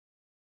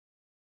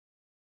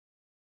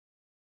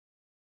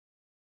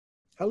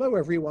Hello,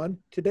 everyone.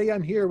 Today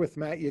I'm here with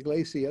Matt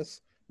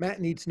Yglesias. Matt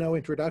needs no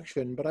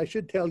introduction, but I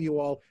should tell you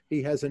all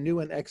he has a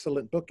new and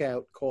excellent book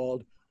out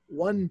called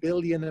 1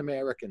 Billion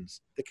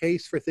Americans, The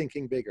Case for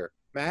Thinking Bigger.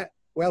 Matt,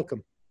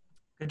 welcome.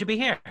 Good to be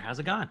here. How's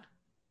it going?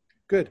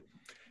 Good.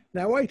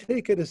 Now, I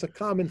take it as a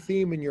common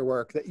theme in your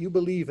work that you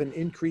believe in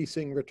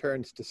increasing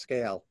returns to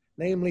scale,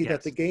 namely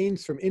that the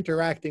gains from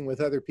interacting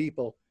with other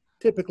people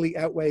typically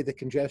outweigh the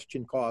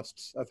congestion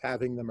costs of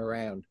having them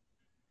around.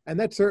 And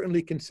that's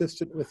certainly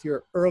consistent with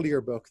your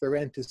earlier book, The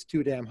Rent is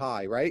Too Damn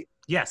High, right?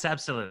 Yes,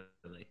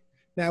 absolutely.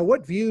 Now,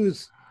 what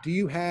views do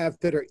you have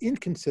that are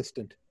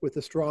inconsistent with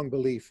a strong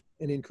belief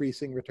in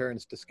increasing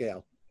returns to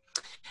scale?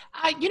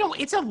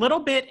 It's a little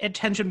bit at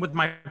tension with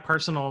my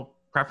personal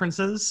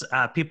preferences.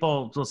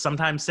 People will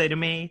sometimes say to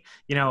me,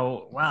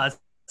 well, it's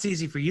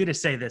easy for you to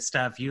say this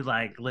stuff. You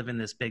live in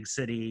this big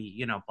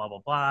city, blah, blah,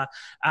 blah.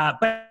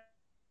 But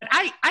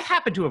I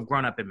happen to have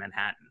grown up in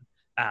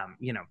Manhattan,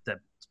 the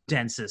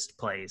densest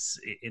place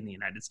in the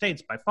United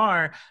States by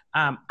far.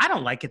 I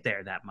don't like it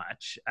there that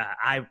much.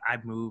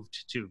 I've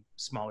moved to a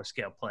smaller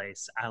scale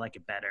place. I like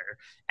it better.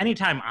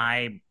 Anytime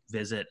I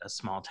visit a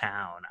small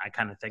town, I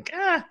kind of think,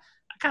 I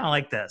kind of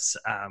like this.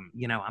 I'm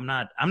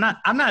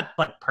not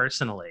like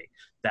personally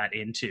that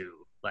into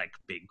like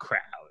big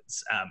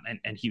crowds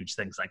and huge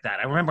things like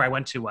that. I remember I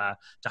went to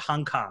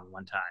Hong Kong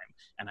one time,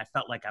 and I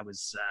felt like I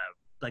was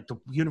like the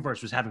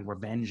universe was having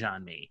revenge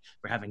on me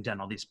for having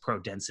done all these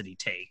pro-density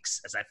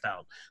takes, as I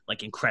felt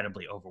like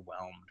incredibly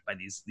overwhelmed by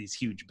these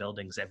huge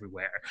buildings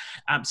everywhere.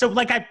 So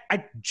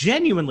I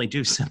genuinely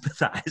do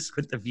sympathize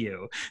with the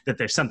view that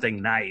there's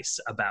something nice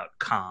about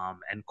calm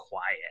and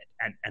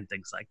quiet and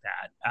things like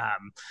that.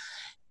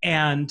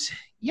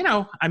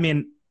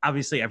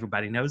 Obviously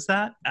everybody knows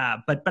that,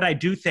 but I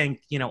do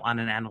think, on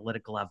an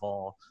analytical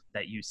level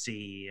that you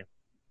see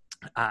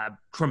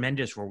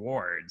tremendous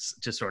rewards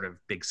to sort of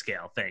big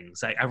scale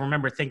things. I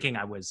remember thinking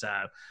I was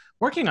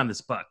working on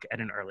this book at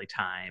an early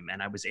time,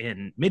 and I was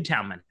in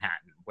Midtown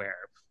Manhattan, where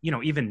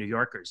even New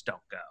Yorkers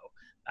don't go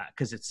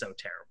because it's so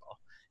terrible,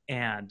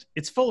 and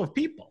it's full of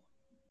people,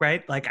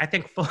 right? Like, I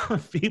think full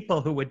of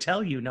people who would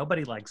tell you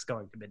nobody likes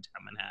going to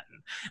Midtown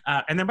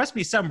Manhattan, and there must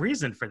be some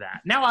reason for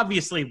that. Now,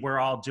 obviously, we're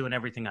all doing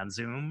everything on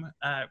Zoom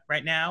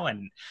right now,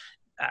 and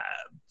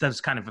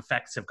those kind of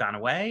effects have gone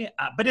away.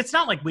 But it's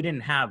not like we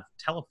didn't have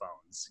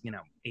telephones,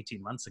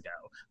 18 months ago,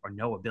 or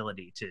no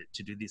ability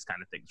to do these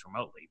kind of things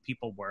remotely.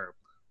 People were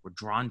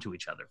drawn to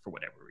each other for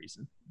whatever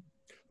reason.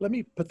 Let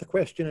me put the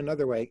question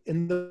another way.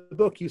 In the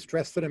book, you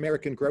stress that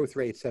American growth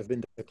rates have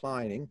been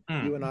declining.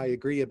 You and I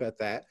agree about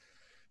that.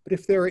 But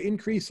if there are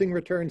increasing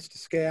returns to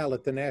scale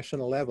at the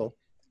national level,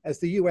 as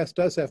the US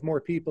does have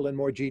more people and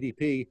more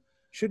GDP,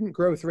 shouldn't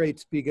growth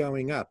rates be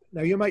going up?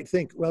 Now, you might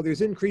think, well,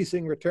 there's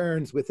increasing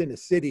returns within a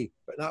city,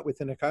 but not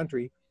within a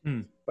country.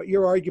 But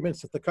your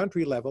argument's at the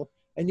country level,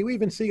 and you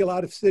even see a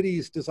lot of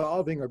cities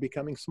dissolving or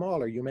becoming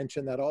smaller. You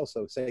mentioned that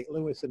also. St.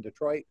 Louis and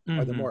Detroit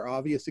are the more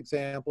obvious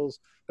examples.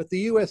 But the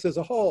US as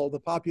a whole, the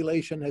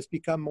population has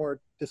become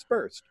more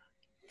dispersed.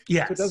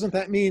 Yes. So doesn't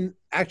that mean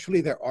actually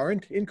there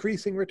aren't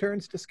increasing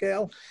returns to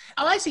scale?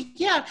 Oh, I see.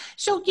 Yeah.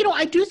 So,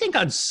 I do think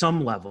on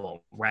some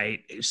level, right,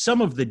 some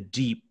of the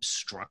deep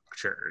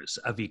structures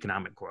of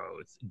economic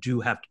growth do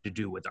have to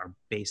do with our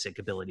basic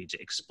ability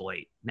to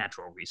exploit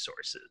natural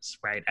resources,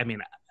 right? I mean,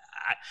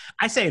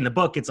 I say in the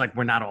book, it's like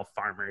we're not all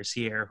farmers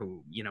here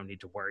who,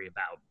 need to worry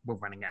about we're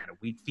running out of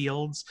wheat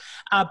fields.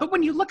 But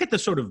when you look at the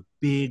sort of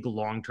big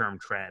long-term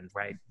trend,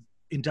 right,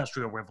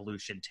 industrial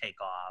revolution take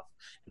off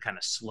and kind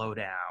of slow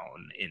down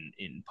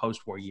in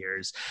post-war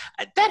years,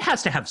 that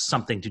has to have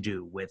something to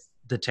do with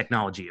the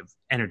technology of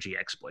energy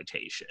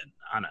exploitation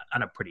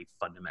on a pretty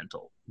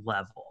fundamental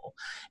level.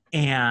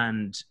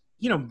 And,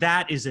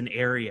 that is an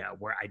area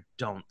where I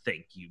don't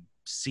think you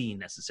see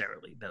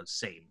necessarily those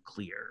same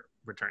clear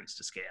returns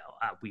to scale.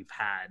 We've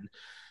had,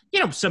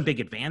 some big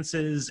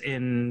advances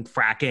in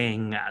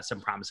fracking,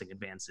 some promising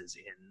advances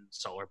in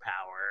solar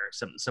power,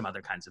 some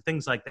other kinds of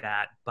things like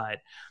that. But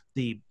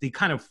the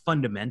kind of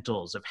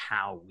fundamentals of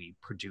how we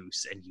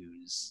produce and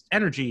use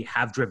energy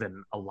have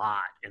driven a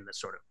lot in the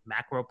sort of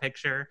macro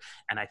picture.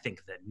 And I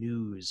think the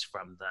news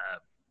from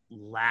the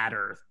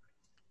latter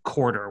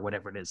quarter,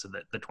 whatever it is, of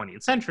the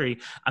 20th century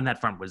on that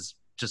front was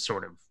just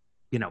sort of,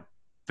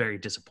 very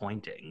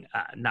disappointing,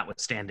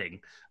 notwithstanding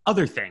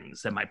other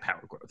things that might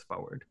power growth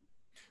forward.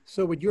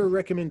 So would your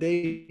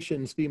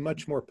recommendations be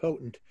much more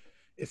potent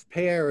if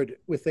paired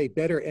with a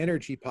better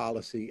energy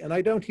policy? And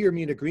I don't here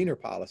mean a greener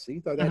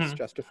policy, though that's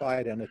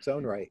justified in its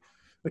own right,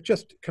 but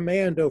just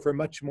command over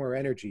much more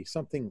energy,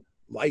 something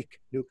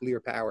like nuclear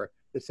power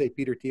that, say,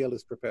 Peter Thiel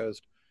has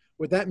proposed.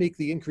 Would that make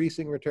the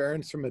increasing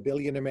returns from 1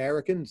 billion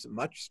Americans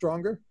much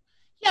stronger?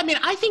 Yeah, I mean,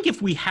 I think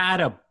if we had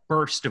a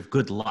burst of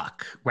good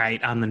luck,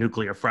 right, on the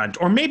nuclear front,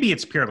 or maybe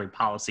it's purely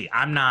policy.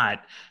 I'm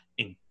not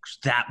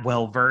that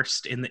well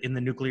versed in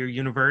the nuclear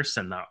universe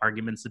and the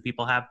arguments that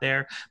people have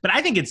there, but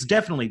I think it's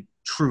definitely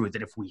true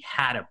that if we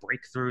had a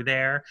breakthrough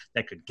there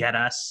that could get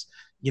us,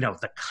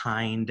 the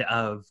kind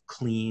of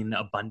clean,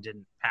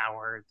 abundant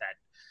power that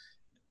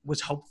was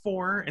hoped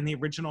for in the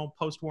original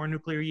post-war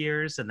nuclear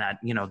years, and that,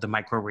 you know, the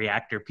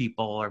microreactor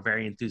people are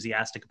very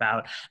enthusiastic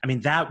about, I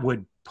mean, that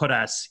would put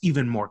us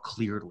even more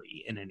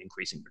clearly in an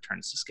increasing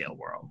returns to scale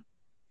world.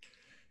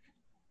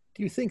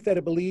 Do you think that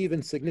a belief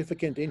in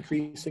significant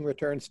increasing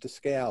returns to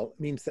scale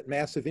means that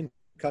massive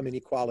income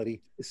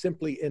inequality is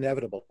simply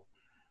inevitable?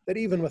 That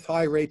even with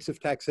high rates of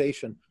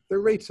taxation, the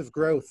rates of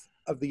growth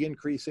of the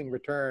increasing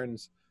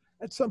returns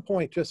at some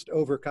point just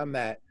overcome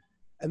that,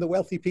 and the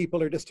wealthy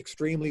people are just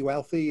extremely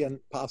wealthy and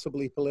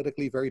possibly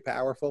politically very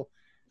powerful,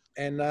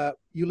 and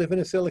you live in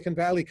a Silicon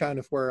Valley kind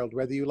of world,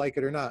 whether you like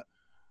it or not?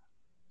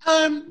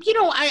 You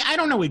know, I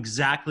don't know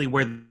exactly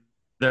where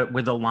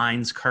the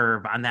lines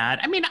curve on that.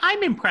 I mean,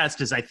 I'm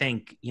impressed as I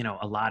think, you know,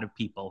 a lot of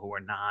people who are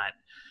not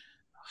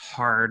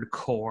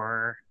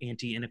hardcore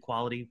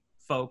anti-inequality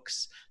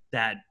folks,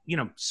 that, you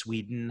know,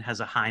 Sweden has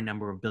a high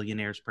number of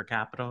billionaires per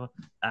capita,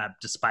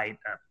 despite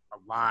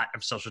a lot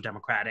of social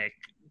democratic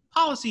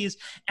policies.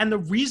 And the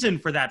reason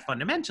for that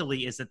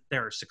fundamentally is that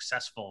there are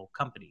successful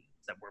companies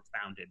that were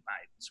founded by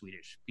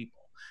Swedish people.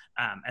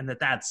 And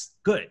that's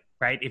good,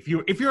 right? If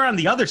you're on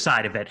the other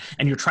side of it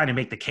and you're trying to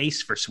make the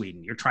case for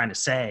Sweden, you're trying to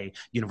say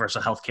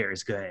universal healthcare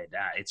is good.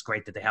 It's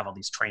great that they have all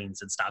these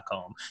trains in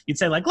Stockholm. You'd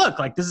say, like, look,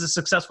 like, this is a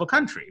successful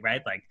country,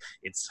 right? Like,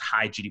 it's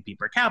high GDP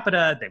per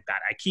capita. They've got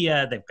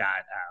IKEA. They've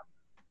got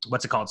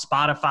what's it called,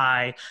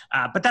 Spotify.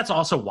 But that's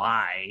also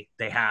why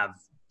they have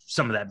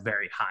some of that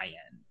very high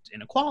end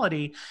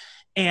inequality.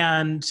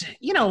 And,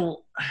 you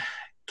know,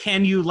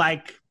 can you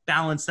like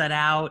balance that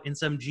out in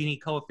some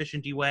Gini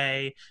coefficient-y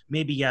way?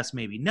 Maybe yes,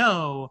 maybe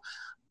no.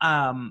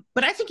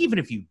 But I think even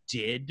if you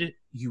did,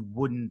 you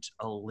wouldn't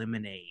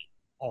eliminate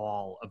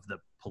all of the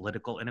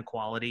political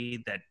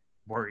inequality that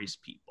worries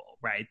people,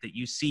 right? That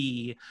you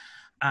see,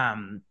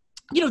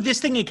 you know, this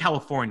thing in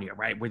California,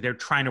 right, where they're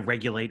trying to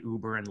regulate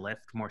Uber and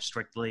Lyft more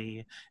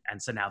strictly.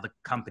 And so now the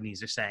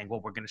companies are saying,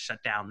 well, we're going to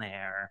shut down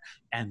there.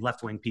 And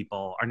left-wing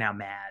people are now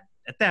mad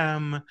at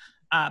them.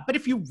 But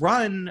if you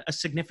run a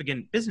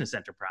significant business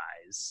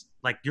enterprise,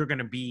 like, you're going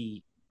to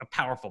be a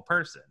powerful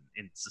person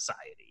in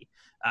society,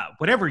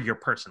 whatever your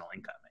personal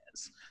income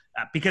is,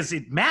 because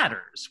it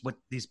matters what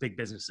these big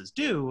businesses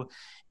do.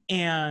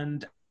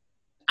 And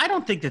I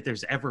don't think that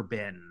there's ever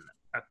been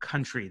a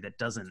country that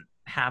doesn't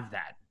have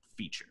that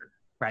feature,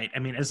 right? I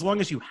mean, as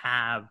long as you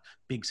have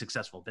big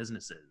successful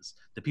businesses,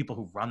 the people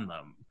who run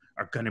them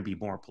are going to be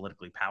more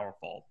politically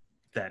powerful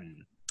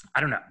than,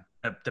 I don't know,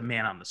 the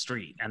man on the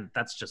street. And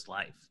that's just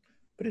life.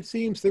 But it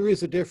seems there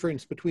is a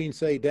difference between,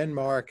 say,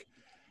 Denmark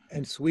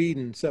and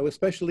Sweden. So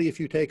especially if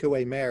you take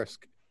away Maersk,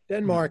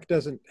 Denmark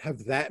doesn't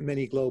have that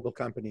many global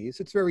companies.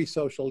 It's very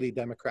socially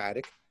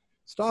democratic.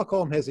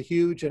 Stockholm has a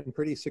huge and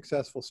pretty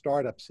successful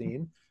startup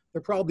scene.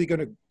 They're probably going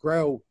to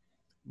grow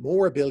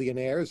more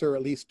billionaires, or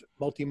at least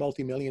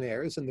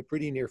multi-millionaires in the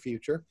pretty near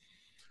future.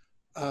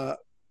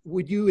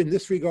 Would you, in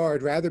this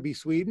regard, rather be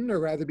Sweden or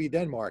rather be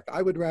Denmark?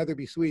 I would rather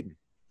be Sweden.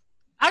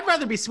 I'd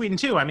rather be Sweden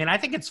too. I mean, I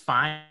think it's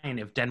fine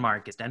if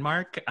Denmark is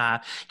Denmark.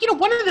 You know,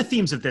 one of the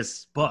themes of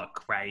this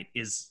book, right,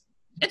 is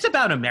it's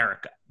about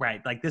America,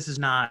 right? Like, this is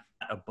not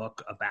a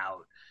book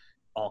about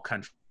all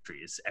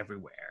countries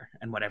everywhere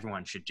and what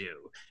everyone should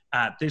do.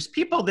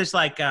 There's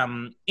like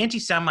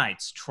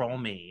anti-Semites troll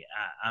me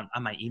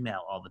on my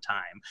email all the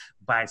time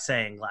by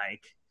saying,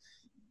 like,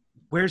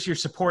 where's your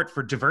support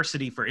for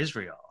diversity for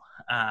Israel?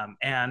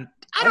 And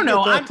I don't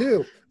know. That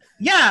too.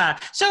 Yeah,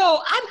 so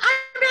I'm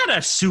not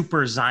a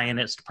super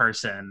Zionist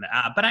person,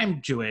 but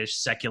I'm Jewish,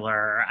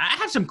 secular. I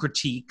have some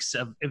critiques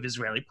of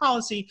Israeli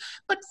policy,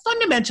 but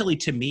fundamentally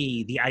to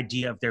me, the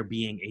idea of there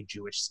being a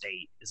Jewish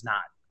state is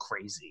not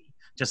crazy.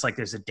 Just like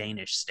there's a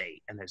Danish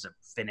state and there's a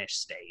Finnish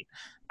state.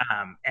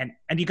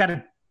 And you got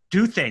to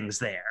do things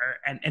there,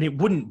 and it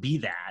wouldn't be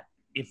that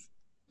if,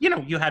 you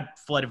know, you had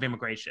flood of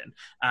immigration.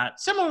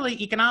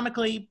 Similarly,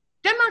 economically,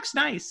 Denmark's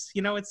nice.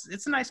 You know,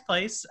 it's a nice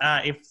place.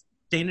 If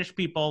Danish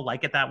people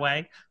like it that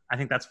way, I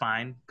think that's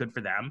fine. Good for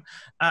them.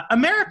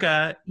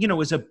 America, you know,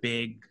 is a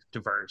big,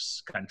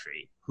 diverse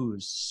country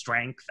whose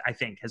strength, I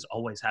think, has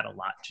always had a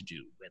lot to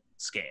do with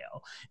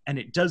scale. And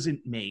it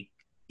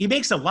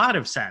makes a lot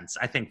of sense,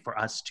 I think, for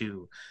us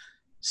to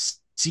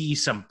see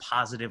some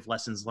positive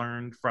lessons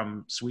learned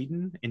from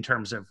Sweden in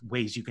terms of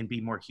ways you can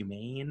be more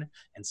humane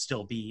and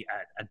still be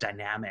a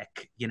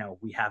dynamic, you know,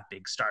 we have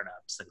big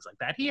startups, things like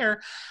that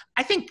here.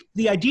 I think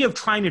the idea of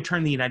trying to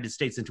turn the United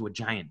States into a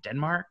giant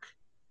Denmark,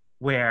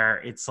 where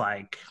it's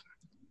like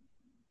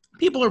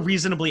people are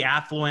reasonably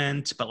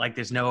affluent, but like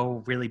there's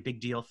no really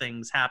big deal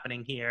things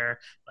happening here,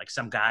 like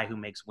some guy who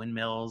makes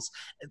windmills.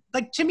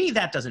 Like, to me,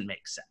 that doesn't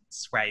make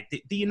sense, right?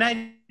 The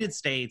United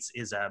States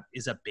is a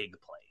big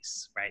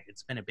place, right?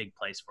 It's been a big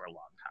place for a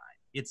long time.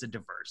 It's a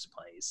diverse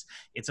place.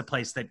 It's a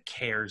place that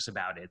cares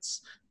about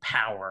its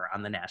power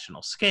on the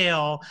national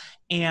scale.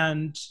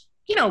 And,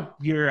 you know,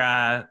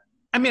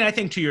 I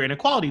think to your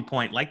inequality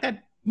point, like,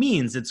 that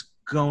means it's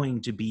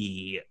going to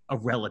be a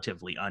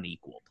relatively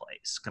unequal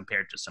place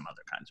compared to some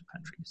other kinds of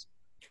countries.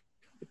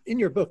 In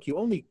your book, you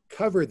only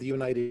cover the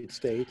United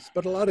States,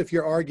 but a lot of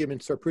your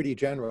arguments are pretty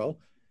general,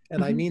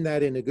 and I mean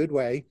that in a good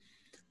way.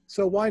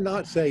 So why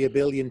not say 1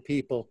 billion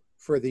people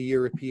for the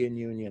European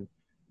Union?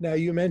 Now,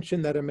 you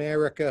mentioned that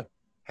America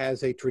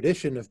has a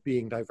tradition of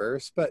being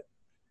diverse, but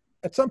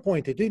at some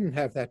point it didn't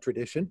have that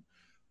tradition.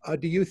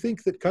 Do you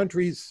think that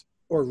countries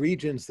or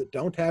regions that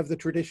don't have the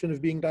tradition of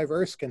being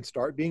diverse can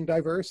start being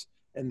diverse?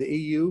 And the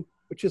EU,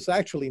 which is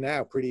actually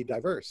now pretty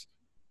diverse,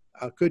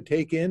 could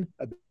take in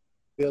 1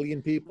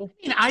 billion people?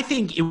 I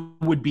think it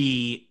would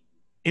be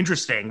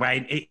interesting,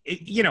 right?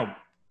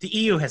 The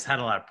EU has had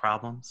a lot of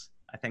problems.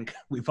 I think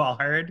we've all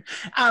heard.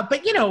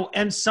 But,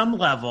 on some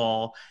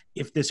level,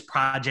 if this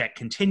project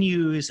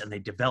continues and they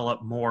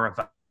develop more of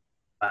a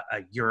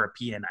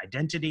European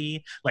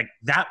identity, like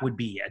that would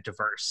be a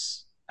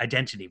diverse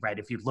identity, right?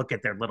 If you look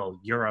at their little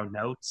Euro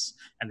notes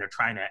and they're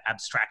trying to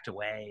abstract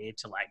away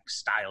to like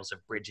styles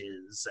of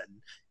bridges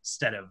and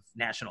instead of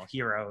national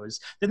heroes,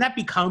 then that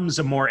becomes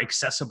a more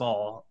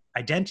accessible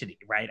identity,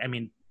 right? I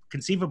mean,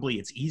 conceivably,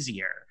 it's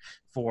easier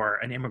for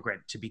an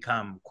immigrant to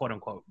become quote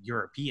unquote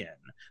European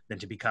than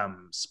to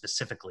become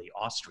specifically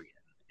Austrian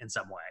in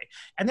some way.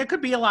 And there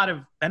could be a lot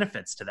of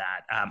benefits to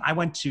that. I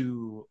went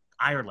to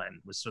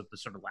Ireland, was the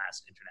sort of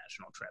last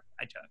international trip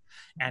I took.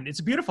 And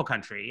it's a beautiful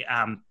country,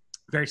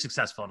 very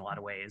successful in a lot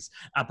of ways,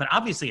 but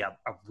obviously a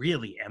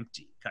really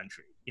empty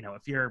country.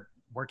 If you're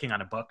working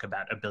on a book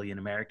about 1 billion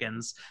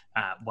Americans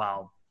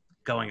while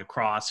going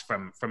across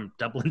from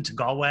Dublin to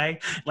Galway,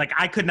 like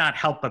I could not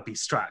help but be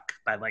struck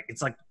by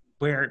it's like,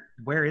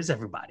 where is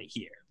everybody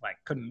here? Like,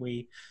 couldn't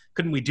we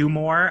do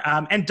more?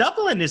 And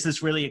Dublin is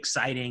this really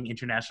exciting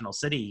international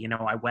city.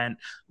 I went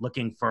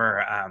looking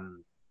for,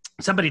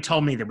 somebody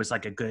told me there was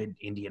like a good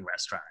Indian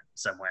restaurant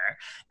somewhere.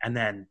 And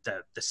then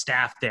the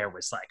staff there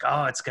was like,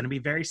 oh, it's going to be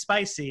very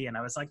spicy. And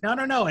I was like,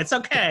 no, it's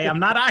okay. I'm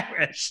not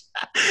Irish.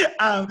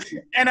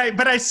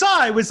 But I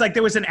saw, it was like,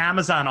 there was an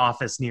Amazon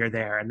office near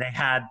there and they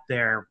had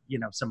their,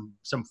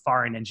 some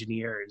foreign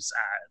engineers,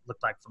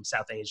 looked like from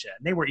South Asia,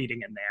 and they were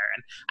eating in there.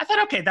 And I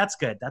thought, okay, that's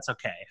good. That's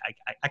okay.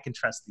 I can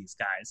trust these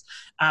guys.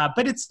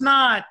 But it's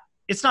not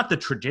the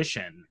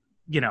tradition,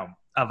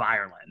 of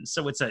Ireland.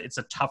 So it's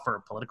a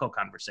tougher political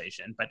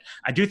conversation, but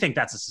I do think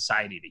that's a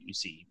society that you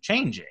see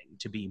changing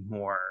to be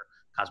more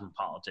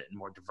cosmopolitan,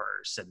 more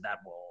diverse, and that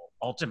will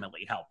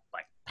ultimately help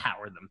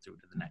power them through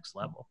to the next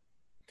level.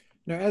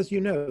 Now, as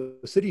you know,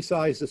 city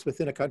sizes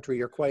within a country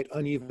are quite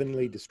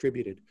unevenly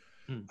distributed.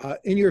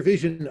 In your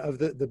vision of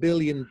the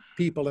billion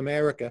people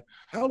America,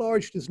 how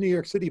large does New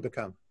York City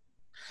become?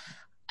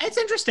 It's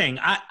interesting.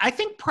 I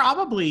think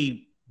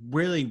probably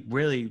really,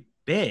 really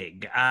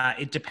big.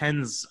 It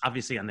depends,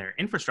 obviously, on their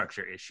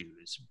infrastructure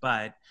issues.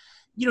 But,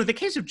 the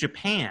case of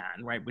Japan,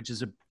 right, which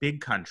is a big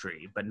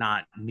country, but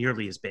not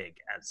nearly as big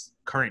as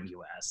current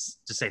U.S.,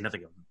 to say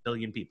nothing of 1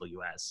 billion people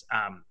U.S.,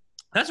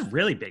 that's a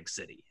really big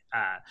city,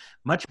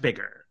 much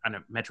bigger on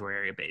a metro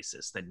area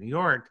basis than New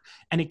York.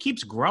 And it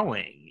keeps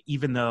growing,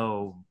 even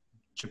though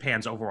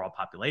Japan's overall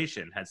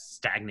population has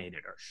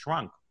stagnated or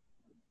shrunk.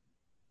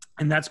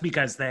 And that's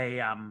because they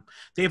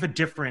have a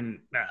different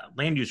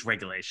land use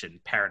regulation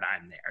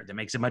paradigm there that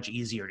makes it much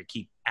easier to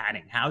keep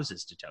adding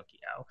houses to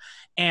Tokyo.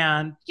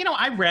 And,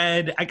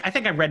 I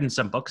think I read in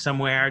some book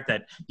somewhere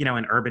that,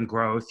 in urban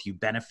growth, you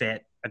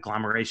benefit,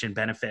 agglomeration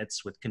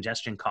benefits with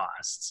congestion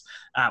costs,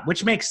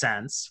 which makes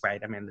sense,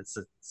 right? I mean,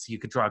 you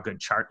could draw a good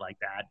chart like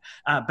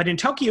that. But in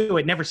Tokyo,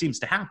 it never seems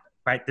to happen,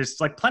 right? There's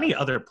plenty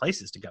of other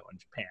places to go in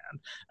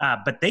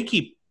Japan, but they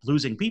keep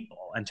losing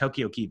people and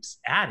Tokyo keeps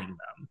adding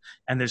them.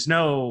 And there's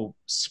no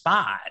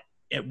spot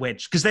at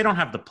which, because they don't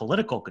have the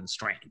political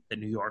constraint that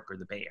New York or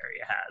the Bay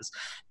Area has.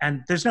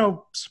 And there's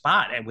no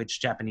spot at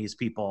which Japanese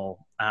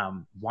people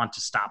want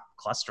to stop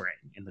clustering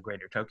in the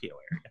greater Tokyo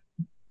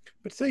area.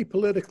 But say,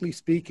 politically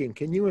speaking,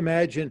 can you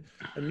imagine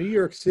a New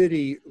York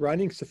City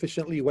running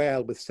sufficiently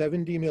well with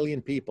 70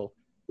 million people,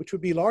 which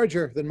would be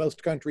larger than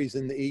most countries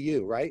in the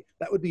EU, right?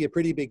 That would be a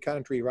pretty big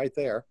country right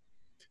there.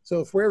 So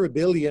if we're 1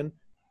 billion,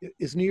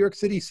 is New York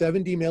City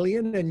 70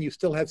 million and you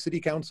still have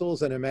city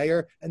councils and a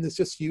mayor and there's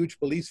just huge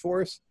police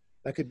force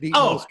that could beat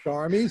most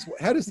armies?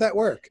 How does that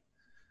work?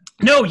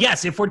 No,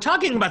 yes. If we're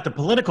talking about the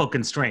political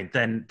constraint,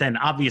 then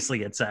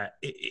obviously it's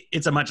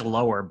a much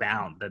lower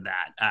bound than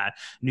that.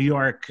 New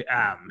York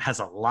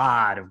has a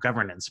lot of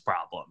governance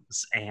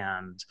problems,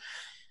 and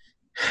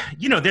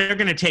they're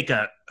going to take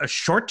a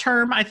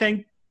short-term, I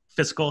think,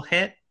 fiscal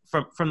hit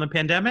from the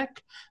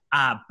pandemic,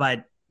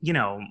 but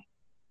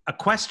a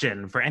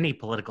question for any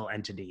political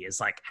entity is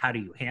how do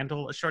you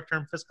handle a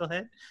short-term fiscal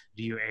hit?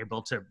 Do you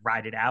able to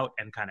ride it out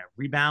and kind of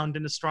rebound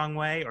in a strong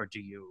way, or do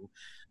you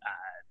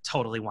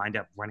totally wind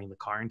up running the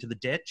car into the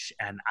ditch?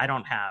 And I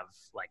don't have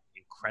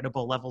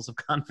incredible levels of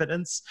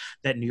confidence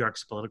that New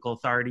York's political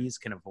authorities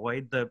can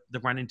avoid the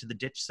run into the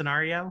ditch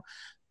scenario.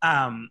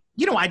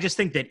 I just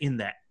think that in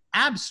the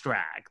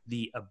abstract,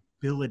 the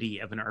ability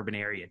of an urban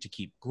area to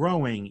keep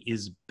growing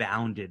is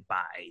bounded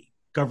by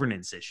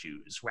governance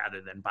issues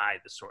rather than by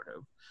the sort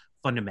of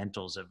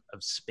fundamentals of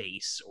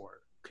space or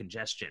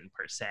congestion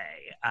per se.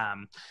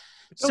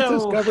 Don't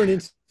those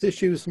governance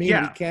issues mean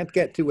we can't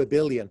get to 1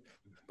 billion?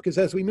 Because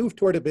as we move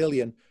toward 1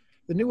 billion,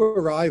 the new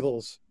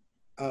arrivals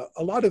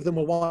a lot of them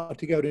will want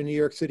to go to New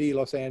York City,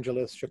 Los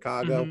Angeles,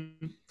 Chicago,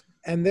 Mm-hmm.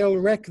 and they'll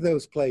wreck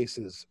those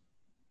places,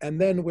 and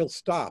then we'll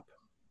stop.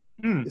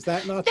 Mm. Is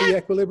that not the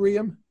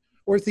equilibrium?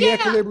 Or is the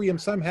equilibrium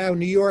somehow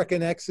New York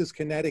annexes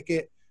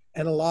Connecticut,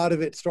 and a lot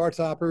of it starts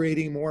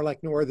operating more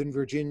like Northern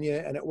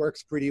Virginia, and it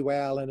works pretty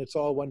well, and it's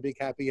all one big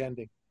happy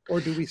ending?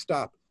 Or do we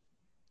stop?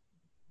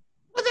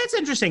 Well, that's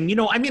interesting. You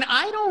know, I mean,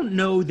 I don't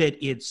know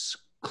that it's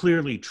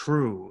clearly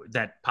true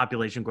that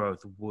population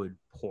growth would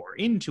pour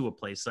into a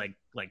place like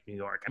New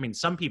York. I mean,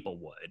 some people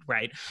would,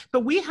 right?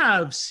 But we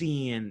have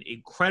seen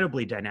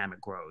incredibly dynamic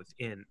growth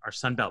in our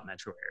Sunbelt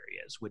metro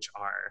areas, which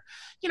are,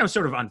 you know,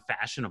 sort of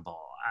unfashionable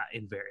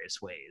in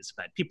various ways.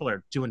 But people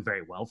are doing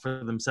very well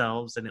for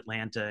themselves in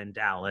Atlanta and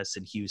Dallas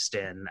and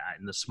Houston,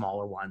 and the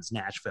smaller ones,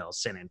 Nashville,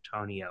 San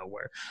Antonio,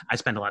 where I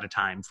spend a lot of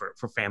time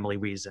for family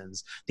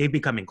reasons. They've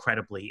become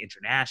incredibly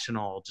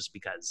international just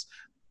because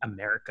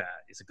America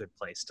is a good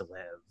place to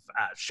live.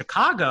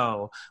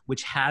 Chicago,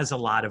 which has a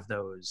lot of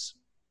those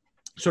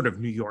sort of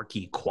New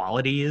York-y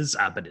qualities,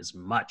 but is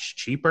much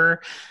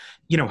cheaper,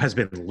 you know, has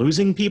been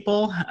losing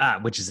people,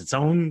 which is its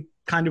own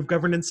kind of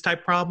governance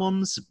type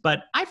problems.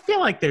 But I feel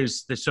like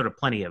there's sort of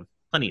plenty of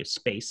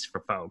space for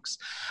folks.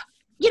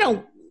 You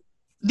know,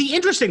 the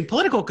interesting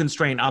political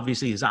constraint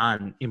obviously is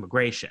on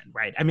immigration,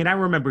 right? I mean, I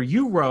remember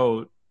you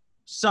wrote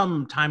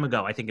some time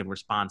ago, I think in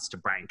response to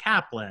Brian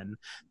Kaplan,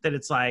 that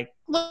it's like,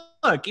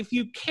 look, if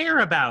you care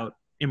about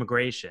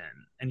immigration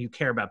and you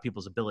care about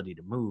people's ability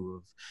to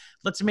move,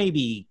 let's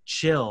maybe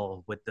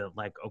chill with the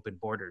like open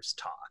borders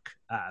talk,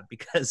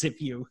 because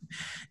if you're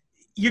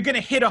going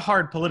to hit a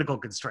hard political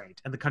constraint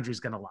and the country's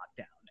going to lock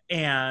down.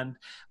 And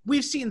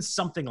we've seen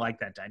something like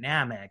that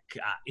dynamic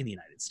in the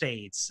United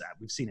States.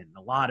 We've seen it in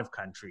a lot of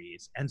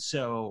countries. And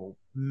so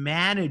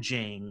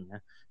managing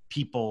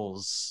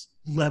people's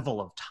level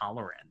of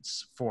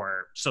tolerance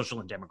for social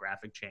and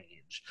demographic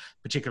change,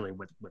 particularly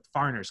with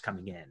foreigners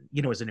coming in,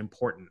 you know, is an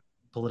important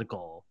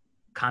political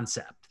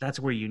concept. That's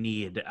where you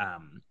need,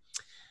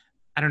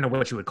 I don't know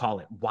what you would call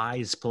it,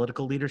 wise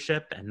political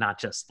leadership, and not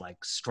just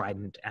like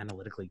strident,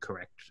 analytically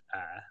correct,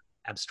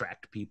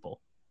 abstract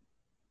people.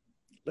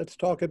 Let's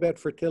talk about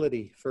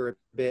fertility for a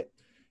bit.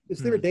 Is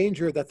there a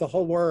danger that the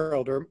whole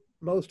world, or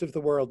most of the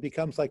world,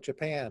 becomes like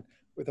Japan,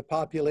 where the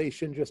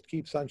population just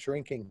keeps on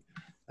shrinking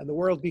and the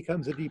world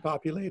becomes a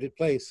depopulated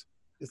place?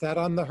 Is that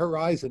on the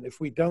horizon if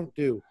we don't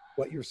do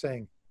what you're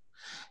saying?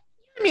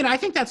 I mean, I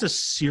think that's a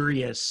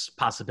serious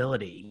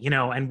possibility, you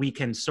know, and we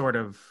can sort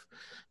of,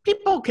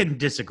 people can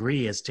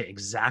disagree as to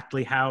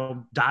exactly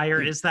how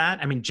dire is that.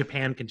 I mean,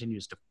 Japan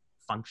continues to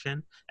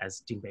function, as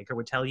Dean Baker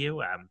would tell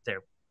you.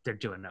 They're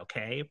doing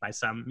okay by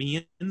some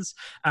means.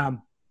 I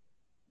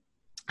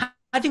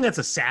think that's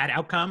a sad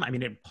outcome. I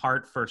mean, in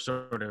part for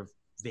sort of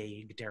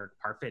vague Derek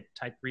Parfit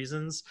type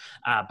reasons,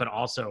 but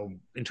also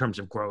in terms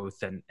of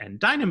growth and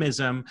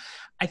dynamism.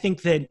 I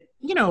think that,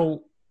 you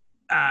know,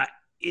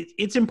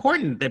 it's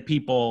important that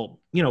people,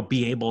 you know,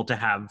 be able to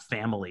have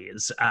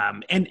families.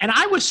 And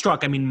I was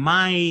struck, I mean,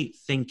 my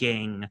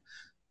thinking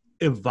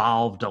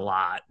evolved a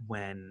lot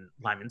when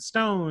Lyman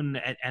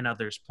Stone and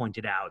others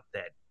pointed out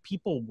that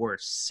people were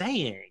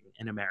saying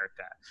in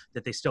America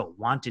that they still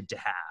wanted to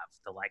have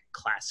the like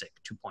classic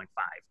 2.5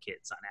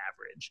 kids on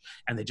average,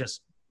 and they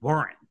just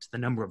weren't. The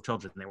number of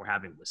children they were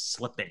having was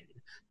slipping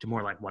to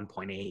more like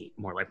 1.8,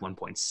 more like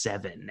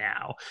 1.7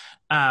 now.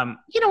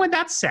 You know, and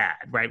that's sad,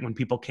 right? When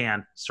people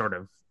can't sort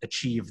of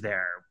achieve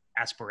their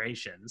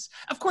aspirations.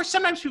 Of course,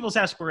 sometimes people's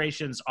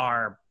aspirations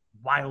are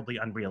wildly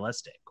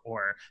unrealistic,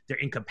 or they're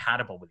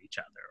incompatible with each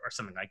other, or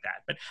something like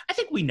that. But I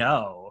think we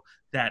know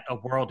that a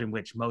world in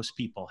which most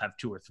people have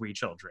 2 or 3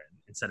 children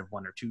instead of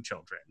 1 or 2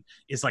 children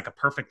is like a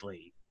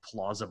perfectly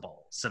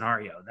plausible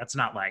scenario. That's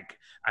not like,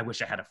 I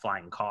wish I had a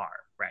flying car,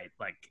 right?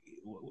 Like,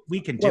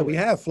 we can do Well, we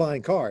have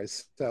flying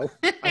cars, so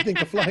I think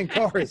the flying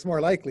car is more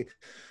likely.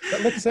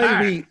 But let's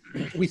say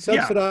we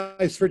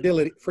subsidize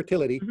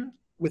fertility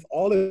with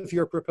all of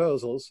your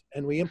proposals,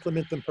 and we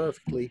implement them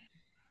perfectly.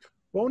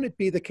 Won't it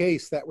be the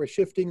case that we're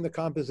shifting the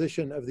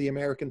composition of the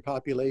American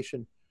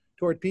population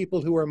toward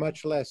people who are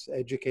much less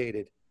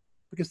educated?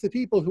 Because the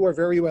people who are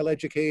very well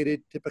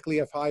educated typically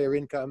have higher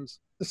incomes.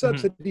 The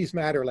subsidies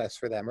matter less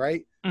for them,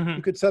 right?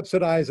 You could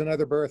subsidize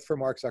another birth for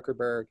Mark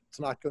Zuckerberg. It's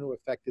not going to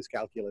affect his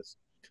calculus.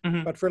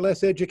 But for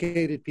less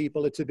educated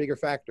people, it's a bigger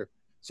factor.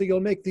 So you'll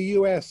make the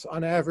US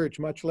on average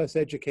much less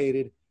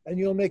educated, and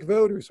you'll make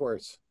voters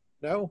worse.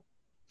 No?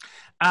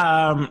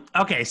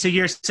 Okay, so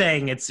you're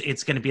saying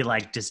it's going to be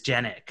like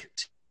dysgenic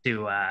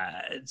to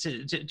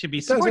be supporting people. It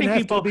doesn't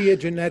have to be a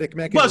genetic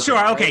mechanism. Well, sure.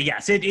 Right? Okay.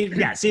 Yes.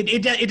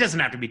 It doesn't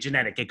have to be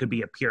genetic. It could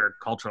be a pure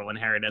cultural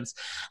inheritance.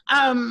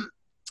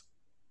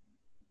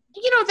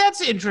 You know,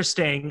 that's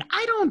interesting.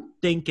 I don't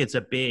think it's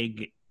a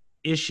big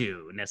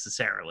issue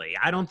necessarily.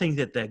 I don't think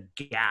that the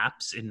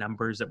gaps in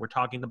numbers that we're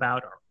talking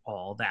about are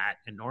all that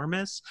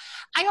enormous.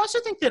 I also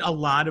think that a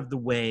lot of the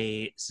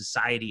way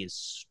society is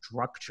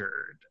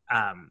structured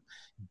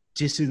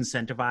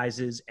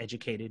disincentivizes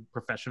educated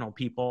professional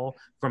people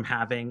from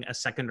having a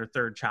second or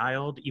third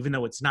child, even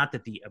though it's not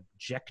that the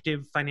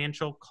objective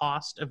financial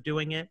cost of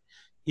doing it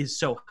is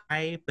so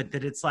high, but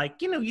that it's like,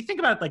 you think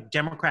about like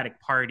Democratic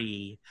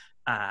Party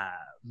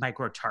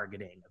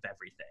micro-targeting of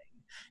everything.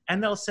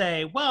 And they'll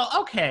say, well,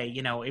 okay,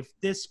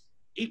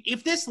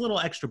 if this little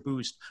extra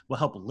boost will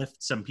help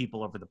lift some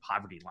people over the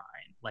poverty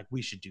line, like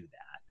we should do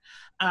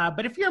that.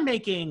 But if you're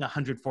making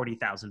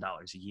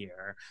 $140,000 a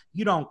year,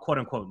 you don't quote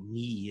unquote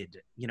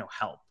need,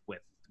 help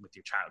with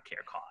your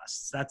childcare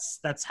costs.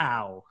 That's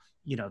how,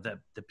 the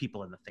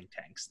people in the think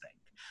tanks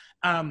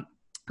think.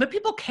 But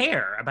people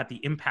care about the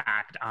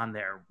impact on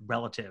their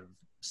relative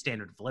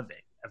standard of living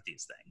of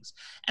these things.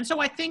 And so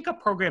I think a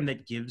program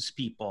that gives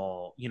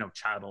people,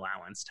 child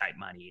allowance type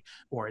money,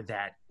 or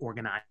that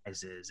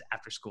organizes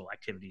after school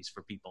activities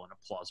for people in a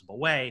plausible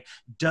way,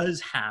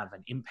 does have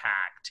an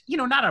impact,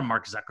 not on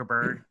Mark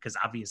Zuckerberg, because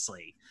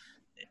obviously,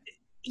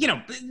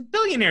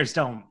 billionaires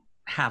don't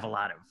have a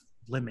lot of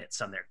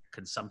limits on their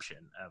consumption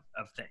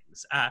of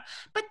things.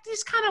 But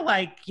these kind of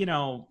like,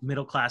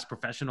 middle-class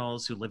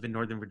professionals who live in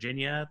Northern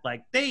Virginia,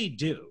 like they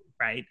do,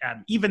 right?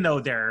 Even though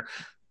they're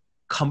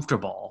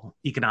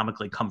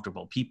economically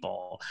comfortable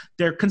people,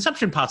 their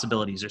consumption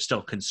possibilities are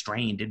still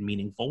constrained in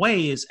meaningful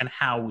ways, and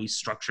how we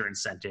structure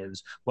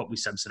incentives, what we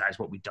subsidize,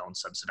 what we don't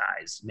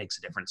subsidize, makes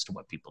a difference to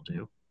what people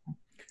do.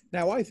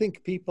 Now, I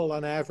think people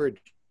on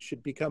average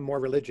should become more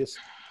religious,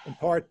 in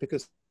part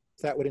because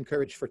that would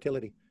encourage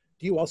fertility.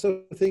 Do you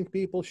also think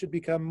people should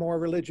become more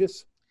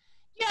religious?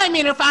 Yeah, I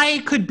mean, if I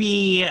could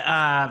be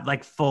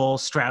like full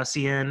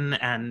Straussian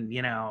and,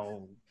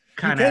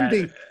 kind of... You can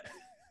be.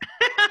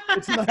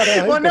 It's not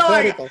well, no,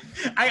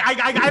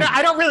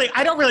 I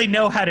don't really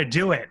know how to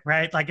do it,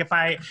 right? Like if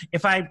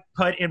I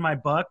put in my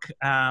book,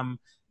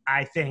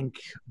 I think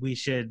we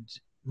should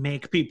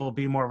make people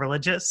be more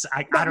religious.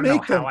 I don't know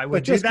how I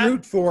would do that. Just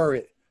root for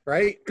it,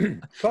 right?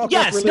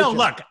 Yes, no,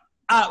 look,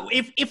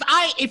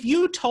 if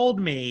you told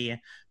me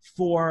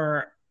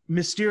for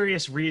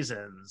mysterious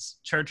reasons,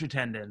 church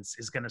attendance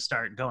is going to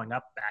start going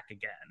up back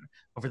again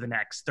over the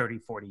next 30,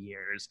 40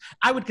 years,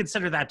 I would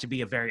consider that to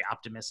be a very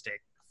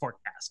optimistic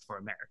forecast for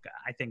America.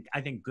 I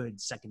think good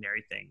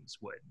secondary things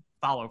would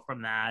follow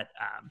from that.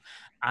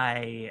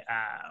 I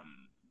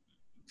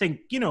think,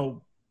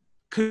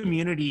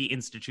 community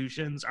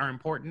institutions are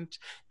important,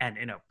 and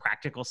in a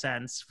practical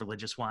sense,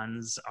 religious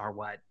ones are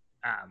what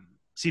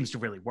seems to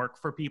really work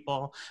for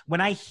people.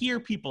 When I hear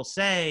people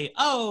say,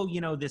 oh,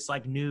 this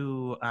like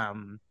new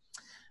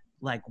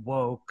like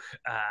woke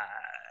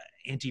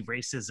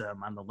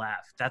anti-racism on the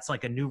left, that's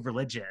like a new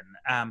religion.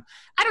 I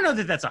don't know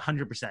that that's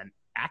 100%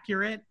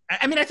 accurate.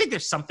 I mean, I think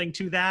there's something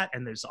to that,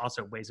 and there's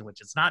also ways in which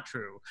it's not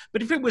true.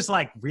 But if it was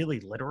like really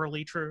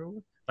literally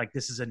true, like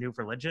this is a new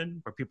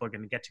religion where people are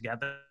going to get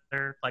together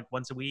like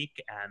once a week,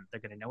 and they're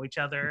going to know each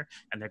other,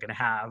 and they're going to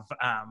have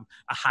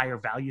a higher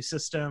value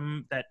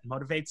system that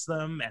motivates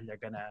them, and they're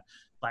going to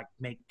like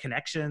make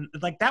connection,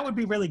 like that would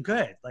be really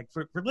good. Like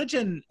for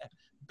religion,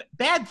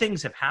 bad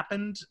things have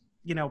happened,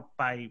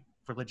 by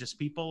religious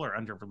people or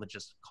under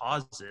religious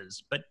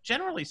causes, but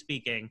generally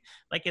speaking,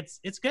 like it's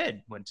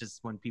good when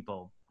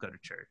people go to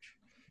church.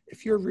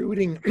 If you're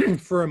rooting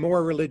for a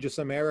more religious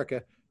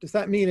America, does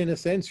that mean in a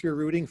sense you're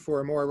rooting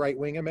for a more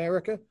right-wing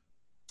America?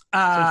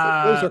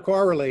 Those are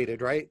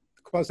correlated, right?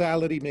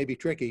 Causality may be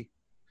tricky,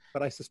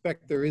 but I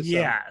suspect there is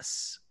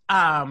yes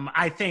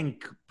I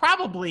think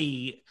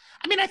probably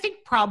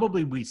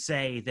we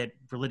say that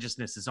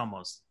religiousness is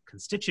almost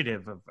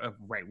constitutive of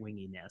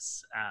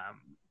right-winginess,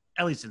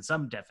 at least in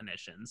some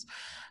definitions.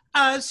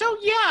 So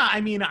yeah,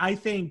 I mean, I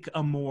think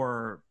a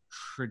more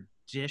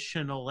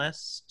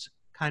traditionalist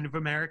kind of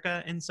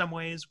America in some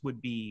ways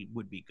would be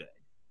good.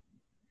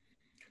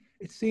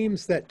 It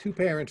seems that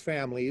two-parent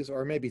families,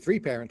 or maybe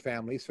three-parent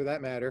families for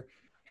that matter,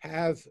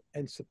 have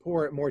and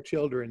support more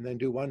children than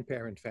do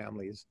one-parent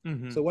families.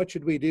 Mm-hmm. So what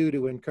should we do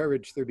to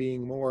encourage there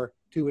being more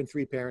two- and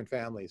three-parent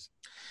families?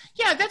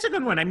 Yeah, that's a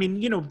good one. I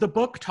mean, the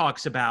book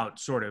talks about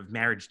sort of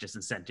marriage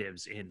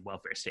disincentives in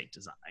welfare state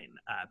design,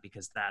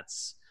 because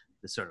that's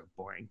the sort of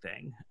boring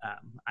thing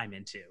I'm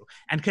into.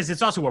 And because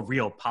it's also a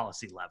real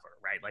policy lever,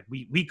 right? Like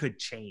we could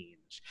change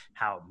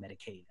how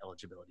Medicaid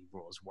eligibility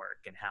rules work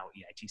and how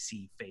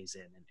EITC phase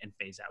in and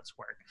phase outs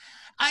work.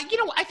 I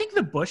think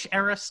the Bush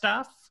era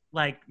stuff,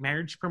 like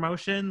marriage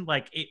promotion,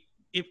 like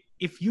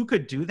if you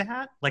could do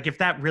that, like if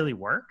that really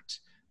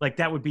worked, like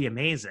that would be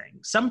amazing.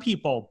 Some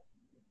people,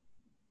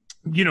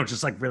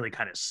 just like really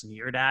kind of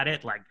sneered at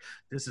it. Like,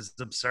 this is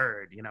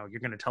absurd. You're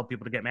going to tell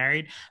people to get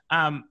married.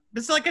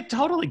 It's like a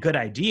totally good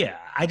idea.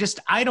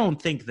 I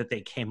don't think that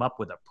they came up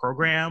with a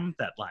program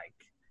that like,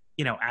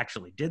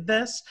 actually did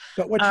this.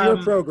 But what's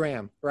your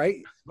program,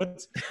 right?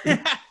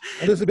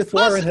 Elizabeth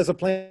Warren has a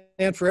plan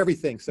for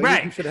everything. So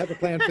right. You should have a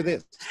plan for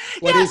this.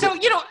 So, as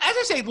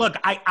I say, look,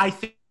 I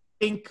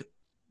think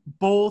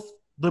both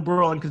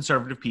liberal and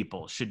conservative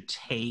people should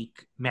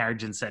take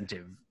marriage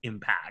incentive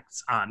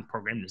impacts on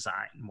program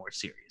design more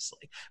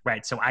seriously,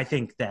 right? So I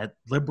think that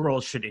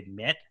liberals should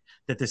admit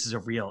that this is a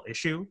real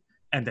issue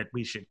and that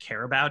we should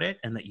care about it,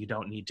 and that you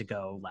don't need to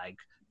go like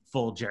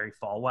full Jerry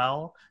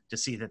Falwell to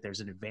see that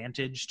there's an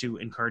advantage to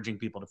encouraging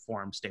people to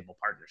form stable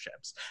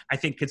partnerships. I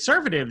think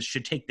conservatives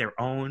should take their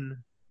own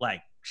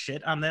like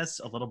shit on this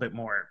a little bit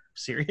more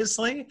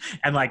seriously.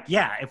 And like,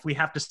 yeah, if we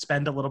have to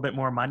spend a little bit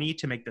more money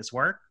to make this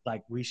work,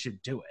 like we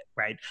should do it,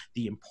 right?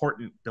 The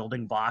important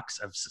building blocks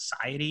of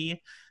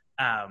society,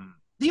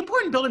 the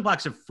important building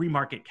blocks of free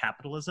market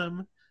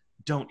capitalism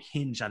don't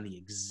hinge on the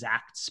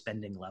exact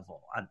spending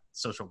level on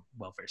social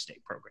welfare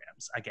state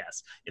programs, I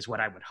guess, is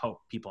what I would hope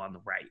people on the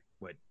right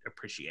would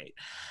appreciate.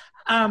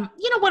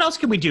 What else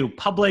can we do?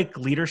 Public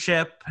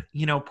leadership,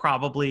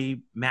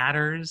 probably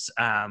matters.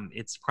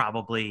 It's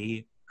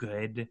probably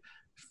good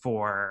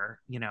for,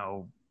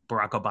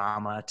 Barack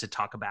Obama to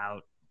talk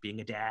about being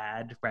a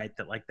dad, right?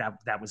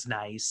 That was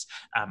nice.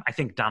 I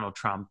think Donald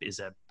Trump is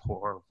a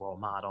poor role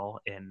model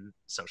in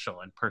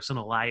social and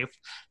personal life,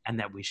 and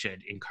that we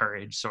should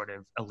encourage sort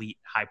of elite,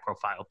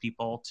 high-profile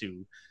people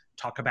to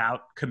talk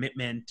about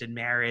commitment and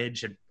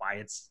marriage and why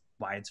it's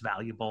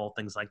valuable,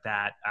 things like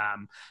that.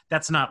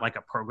 That's not like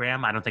a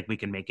program. I don't think we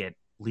can make it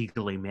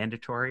legally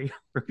mandatory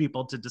for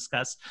people to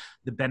discuss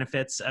the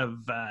benefits of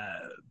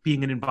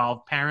being an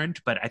involved parent,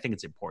 but I think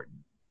it's important.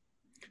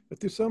 But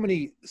there's so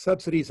many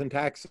subsidies and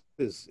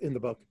taxes in the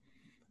book.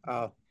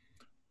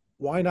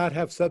 Why not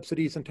have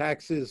subsidies and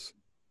taxes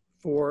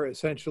for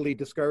essentially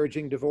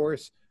discouraging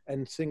divorce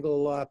and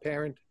single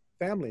parent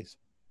families?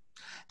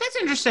 That's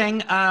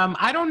interesting.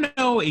 I don't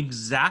know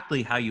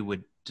exactly how you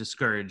would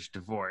discourage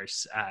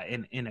divorce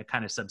in a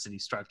kind of subsidy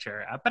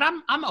structure, but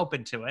I'm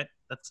open to it.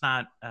 That's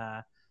not.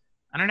 I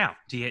don't know.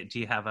 Do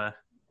you have a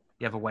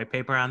white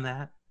paper on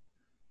that?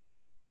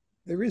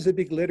 There is a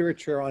big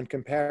literature on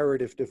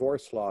comparative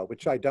divorce law,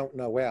 which I don't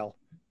know well,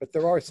 but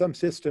there are some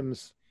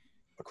systems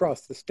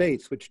across the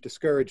states which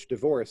discourage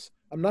divorce.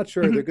 I'm not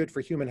sure they're good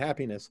for human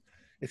happiness.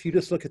 If you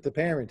just look at the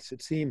parents,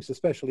 it seems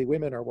especially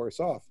women are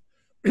worse off.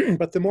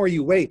 But the more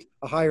you wait,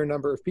 a higher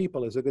number of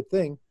people is a good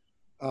thing.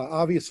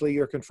 Obviously,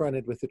 you're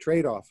confronted with the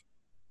trade-off.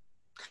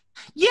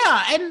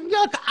 Yeah, and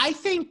look, I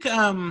think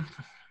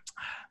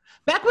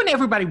back when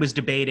everybody was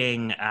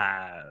debating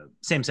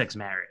same-sex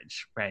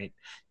marriage, right?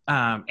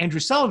 Andrew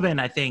Sullivan,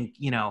 I think,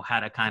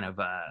 had a kind of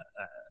a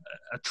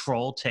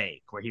troll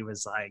take where he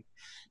was like,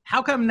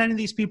 how come none of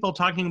these people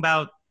talking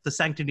about the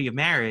sanctity of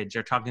marriage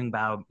are talking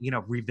about,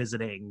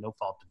 revisiting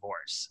no-fault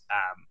divorce?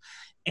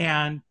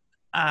 And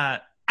I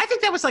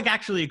think that was like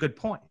actually a good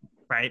point,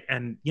 right?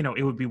 And,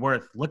 it would be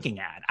worth looking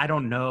at. I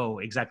don't know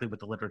exactly what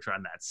the literature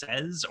on that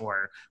says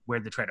or where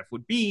the trade-off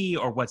would be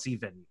or what's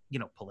even,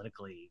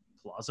 politically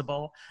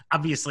plausible.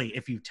 Obviously,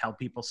 if you tell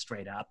people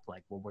straight up,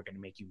 like, well, we're going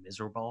to make you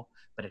miserable,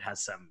 but it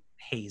has some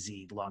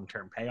hazy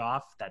long-term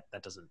payoff, that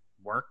doesn't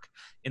work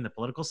in the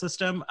political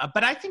system.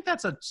 But I think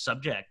that's a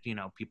subject,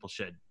 people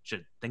should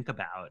think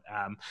about.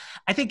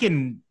 I think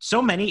in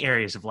so many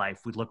areas of life,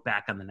 we look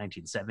back on the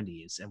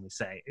 1970s and we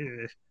say,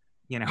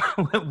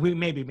 we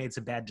maybe made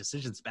some bad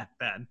decisions back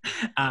then.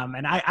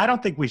 And I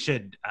don't think we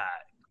should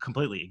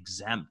completely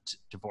exempt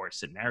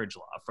divorce and marriage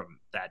law from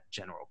that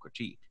general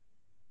critique.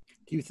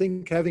 Do you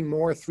think having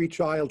more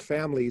three-child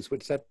families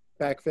would set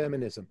back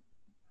feminism?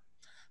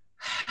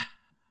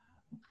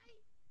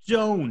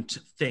 Don't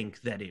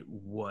think that it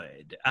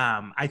would.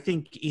 I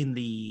think in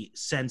the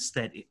sense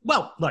that,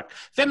 look,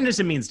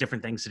 feminism means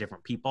different things to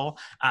different people.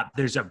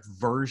 There's a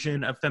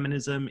version of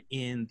feminism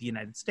in the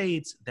United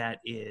States that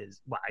is,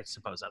 I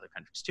suppose other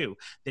countries too,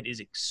 that is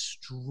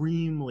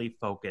extremely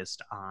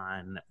focused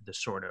on the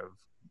sort of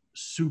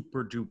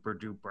super duper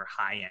duper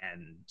high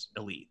end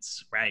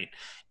elites, right?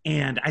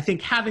 And I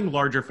think having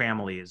larger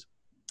families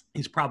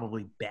is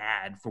probably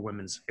bad for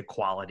women's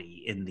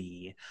equality in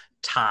the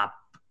top,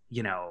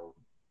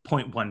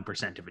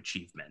 0.1% of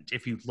achievement.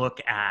 If you look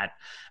at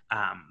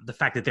the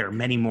fact that there are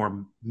many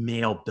more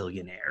male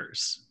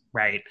billionaires,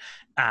 right,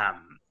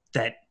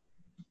 that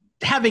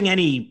having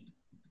any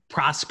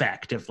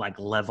prospect of like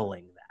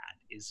leveling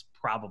that is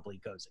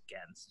probably goes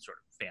against sort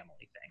of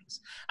family things.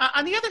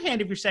 On the other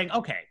hand, if you're saying,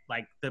 okay,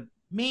 like the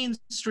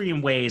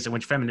mainstream ways in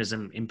which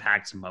feminism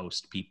impacts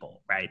most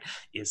people, right,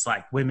 is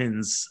like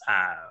women's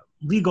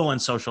legal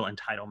and social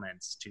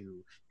entitlements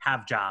to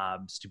have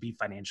jobs, to be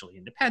financially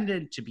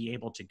independent, to be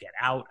able to get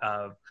out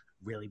of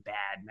really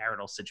bad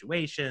marital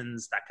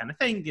situations, that kind of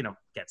thing,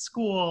 get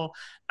school.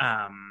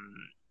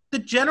 The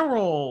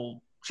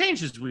general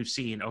changes we've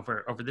seen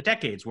over the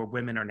decades where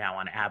women are now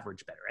on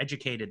average better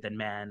educated than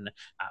men,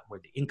 where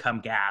the income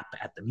gap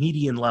at the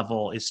median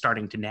level is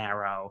starting to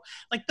narrow.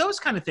 Like those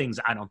kind of things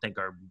I don't think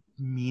are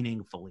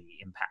meaningfully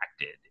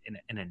impacted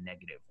in a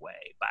negative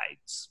way by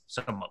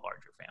somewhat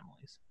larger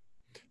families.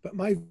 But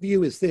my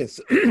view is this,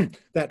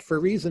 that for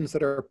reasons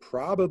that are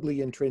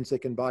probably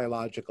intrinsic and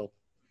biological,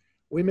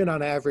 women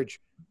on average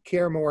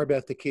care more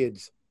about the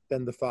kids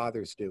than the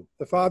fathers do.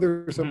 The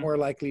fathers are more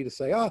likely to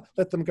say,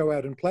 let them go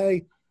out and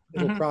play.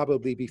 It'll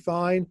probably be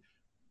fine.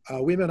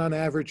 Women on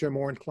average are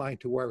more inclined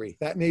to worry.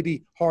 That may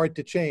be hard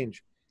to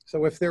change.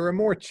 So if there are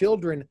more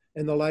children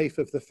in the life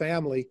of the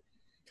family,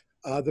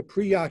 the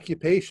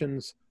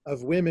preoccupations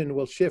of women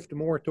will shift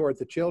more toward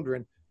the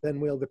children than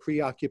will the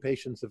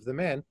preoccupations of the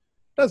men.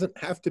 Doesn't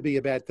have to be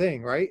a bad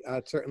thing, right?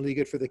 It's certainly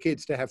good for the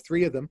kids to have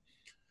 3 of them,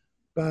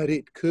 but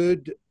it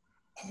could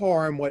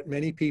harm what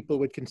many people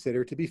would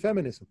consider to be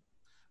feminism.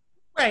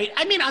 Right.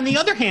 I mean, on the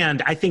other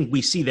hand, I think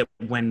we see that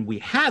when we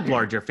had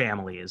larger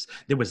families,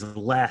 there was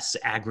less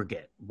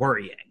aggregate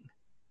worrying.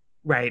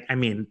 Right. I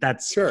mean,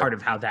 that's Sure. part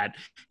of how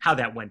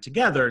that went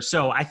together.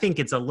 So I think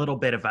it's a little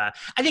bit of I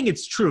think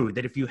it's true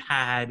that if you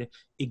had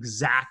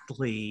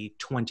exactly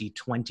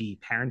 2020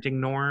 parenting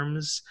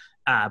norms,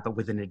 but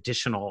with an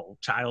additional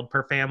child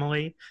per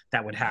family,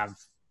 that would have,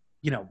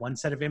 one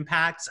set of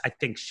impacts. I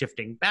think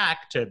shifting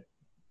back to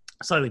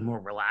a slightly more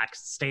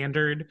relaxed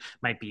standard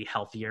might be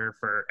healthier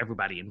for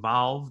everybody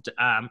involved.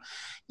 I'm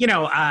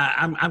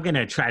going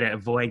to try to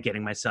avoid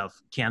getting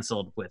myself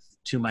canceled with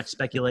too much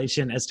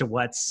speculation as to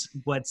what's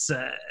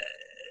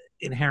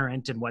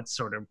inherent and what's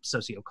sort of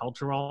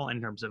sociocultural in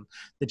terms of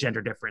the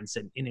gender difference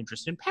in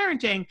interest in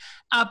parenting.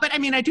 But I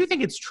mean, I do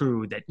think it's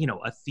true that,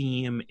 a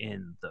theme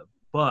in the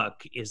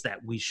book is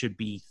that we should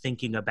be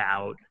thinking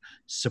about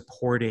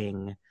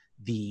supporting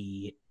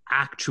the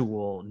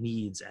actual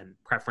needs and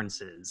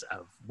preferences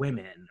of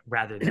women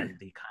rather than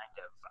the kind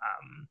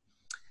of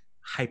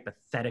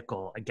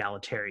hypothetical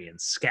egalitarian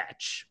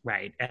sketch,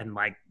 right? And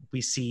like we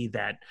see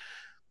that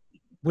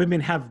women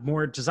have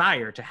more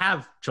desire to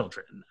have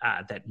children,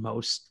 that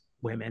most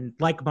women,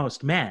 like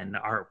most men,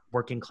 are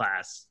working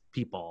class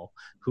people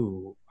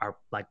who are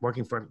like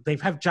they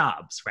have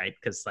jobs, right?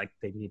 Because like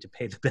they need to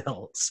pay the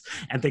bills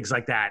and things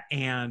like that,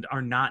 and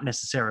are not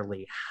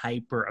necessarily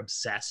hyper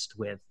obsessed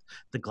with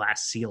the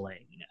glass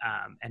ceiling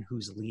and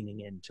who's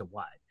leaning into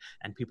what.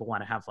 And people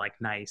want to have like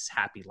nice,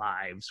 happy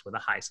lives with a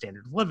high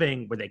standard of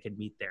living where they can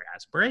meet their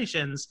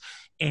aspirations.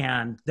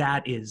 And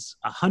that is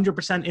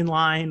 100% in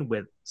line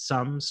with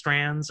some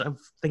strands of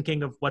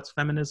thinking of what's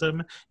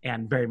feminism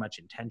and very much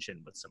in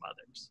tension with some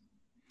others.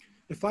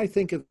 If I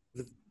think of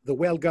the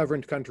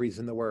well-governed countries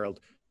in the world,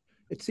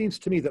 it seems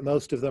to me that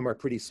most of them are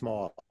pretty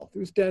small.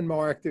 There's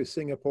Denmark, there's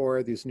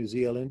Singapore, there's New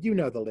Zealand, you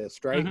know the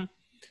list, right? Mm-hmm.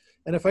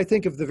 And if I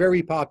think of the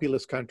very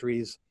populous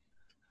countries,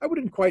 I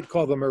wouldn't quite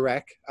call them a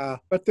wreck,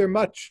 but they're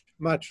much,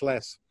 much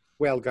less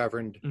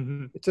well-governed.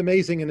 Mm-hmm. It's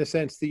amazing in a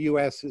sense the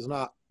US is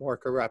not more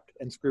corrupt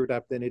and screwed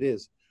up than it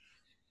is.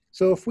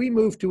 So if we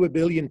move to 1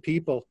 billion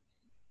people,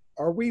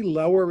 are we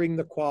lowering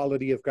the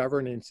quality of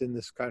governance in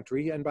this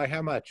country, and by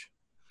how much?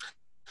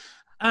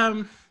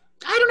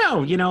 I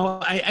don't know.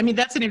 I mean,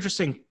 that's an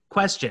interesting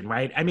question,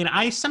 right? I mean,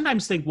 I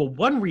sometimes think, well,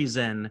 one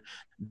reason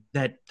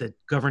that the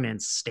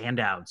governance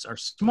standouts are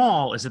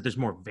small is that there's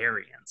more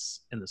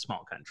variance in the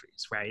small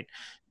countries, right?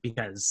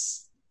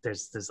 Because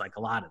there's like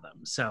a lot of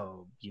them.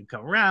 So you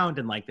go around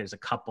and like there's a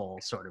couple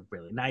sort of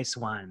really nice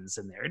ones,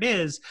 and there it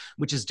is,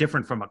 which is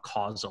different from a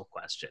causal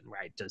question,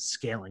 right? Does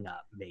scaling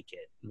up make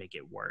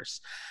it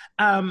worse?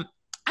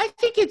 I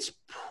think it's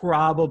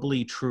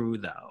probably true,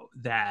 though,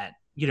 that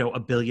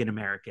 1 billion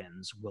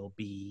Americans will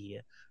be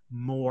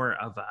more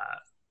of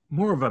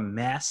a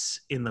mess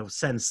in the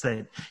sense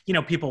that,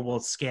 people will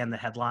scan the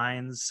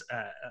headlines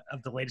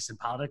of the latest in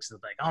politics and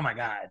like, oh my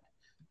God,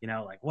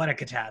 like what a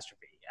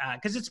catastrophe.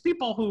 Because it's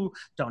people who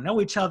don't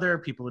know each other,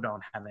 people who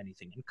don't have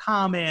anything in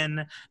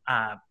common.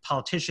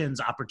 Politicians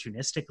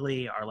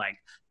opportunistically are like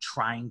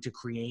trying to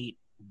create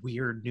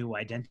weird new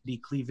identity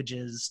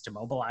cleavages to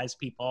mobilize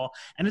people,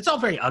 and it's all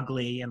very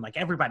ugly, and like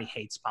everybody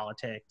hates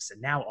politics,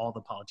 and now all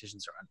the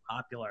politicians are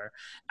unpopular,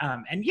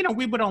 and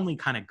we would only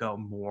kind of go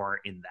more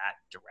in that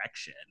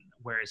direction.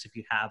 Whereas if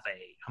you have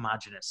a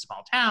homogenous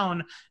small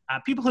town,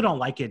 people who don't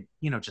like it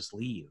just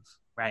leave,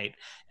 right?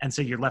 And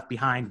so you're left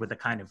behind with a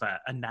kind of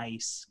a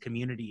nice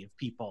community of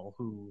people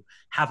who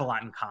have a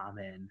lot in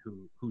common,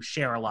 who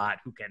share a lot,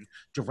 who can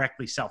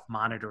directly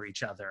self-monitor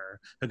each other,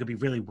 who could be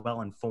really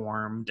well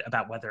informed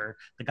about whether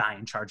the guy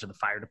in charge of the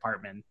fire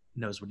department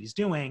knows what he's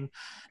doing.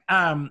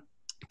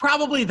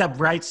 Probably the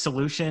right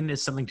solution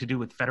is something to do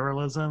with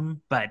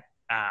federalism, but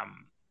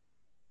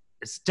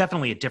it's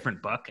definitely a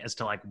different book as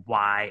to like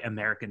why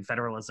American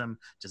federalism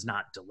does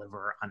not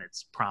deliver on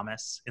its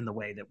promise in the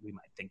way that we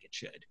might think it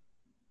should.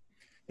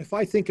 If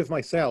I think of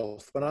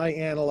myself, when I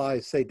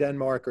analyze, say,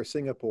 Denmark or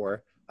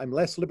Singapore, I'm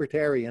less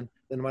libertarian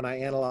than when I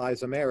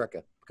analyze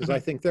America, because I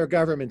think their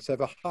governments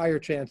have a higher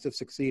chance of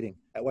succeeding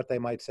at what they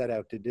might set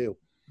out to do.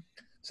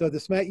 So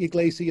this Matt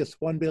Yglesias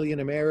 1 billion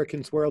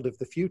Americans world of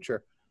the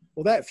future,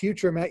 will that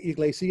future Matt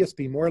Yglesias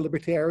be more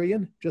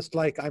libertarian, just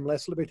like I'm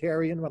less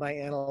libertarian when I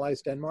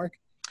analyze Denmark?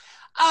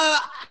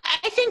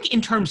 I think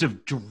in terms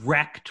of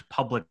direct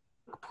public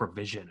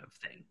provision of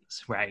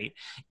things, right,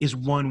 is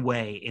one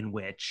way in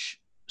which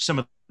some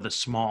of the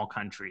small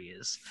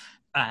countries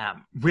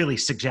really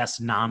suggest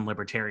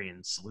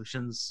non-libertarian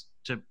solutions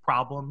to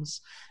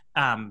problems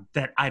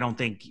that I don't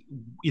think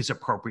is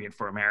appropriate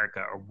for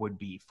America or would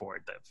be for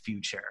the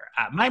future.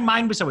 My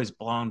mind was always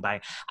blown by,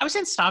 I was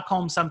in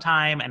Stockholm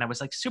sometime and I was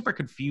like super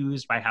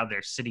confused by how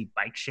their city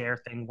bike share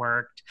thing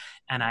worked.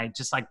 And I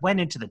just like went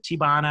into the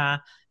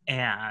T-Bana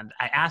and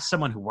I asked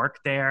someone who worked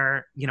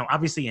there,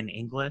 obviously in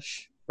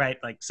English, right?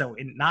 Like, so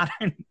not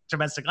in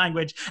domestic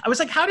language. I was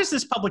like, how does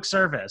this public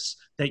service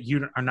that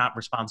you are not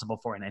responsible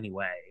for in any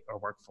way or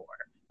work for,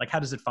 like, how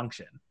does it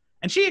function?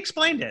 And she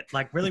explained it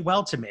like really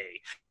well to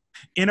me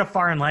in a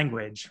foreign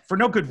language for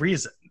no good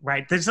reason,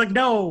 right? There's like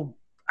no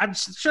I'm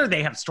sure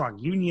they have strong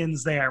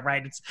unions there,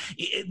 right?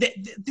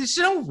 There's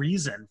no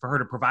reason for her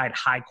to provide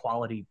high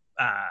quality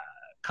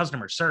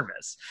customer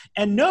service,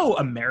 and no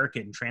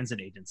American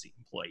transit agency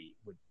employee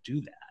would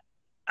do that.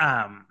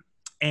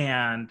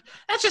 And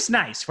that's just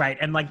nice, right?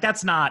 And like,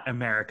 that's not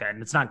America,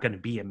 and it's not going to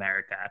be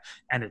America,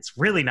 and it's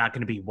really not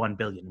going to be 1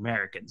 billion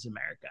Americans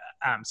America.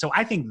 So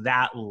I think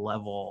that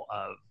level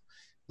of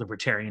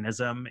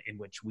libertarianism, in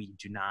which we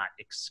do not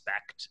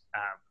expect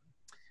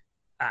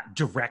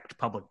direct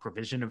public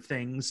provision of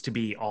things to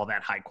be all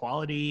that high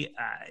quality,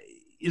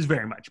 is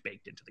very much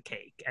baked into the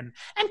cake, and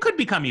could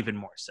become even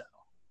more so.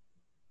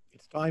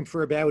 It's time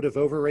for a bout of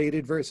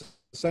overrated versus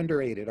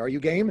underrated. Are you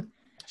game?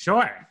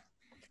 Sure.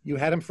 You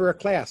had him for a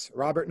class,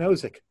 Robert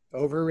Nozick.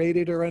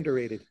 Overrated or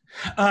underrated?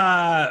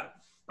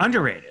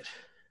 Underrated.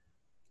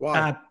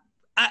 Why?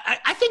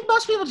 I think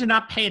most people do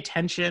not pay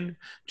attention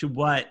to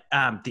what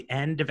the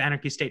end of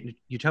Anarchy, State, and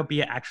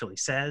Utopia actually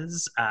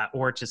says,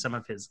 or to some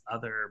of his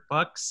other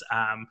books.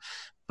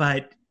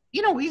 But,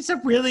 you know, he's a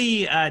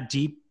really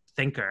deep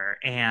thinker,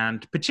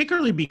 and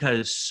particularly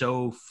because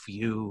so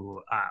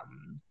few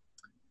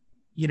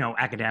you know,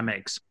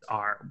 academics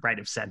are right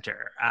of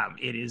center.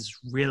 It is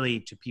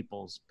really to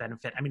people's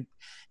benefit. I mean,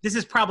 this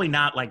is probably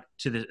not like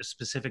to the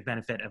specific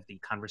benefit of the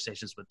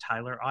Conversations with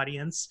Tyler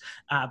audience,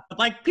 but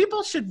like,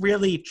 people should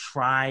really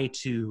try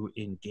to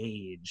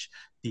engage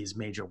these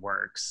major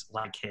works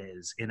like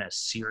his in a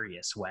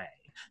serious way,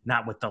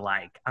 not with the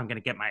like, I'm going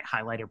to get my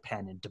highlighter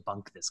pen and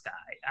debunk this guy.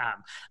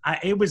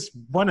 It was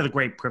one of the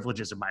great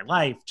privileges of my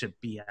life to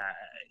be,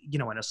 you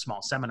know, in a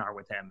small seminar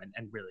with him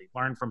and really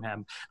learn from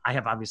him. I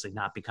have obviously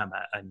not become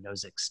a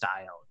Nozick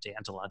style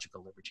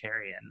deontological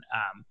libertarian,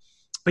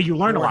 but you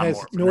learn a lot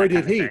more. Nor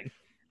did he.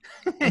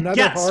 Another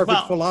yes,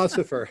 Harvard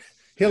philosopher,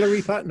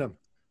 Hillary Putnam.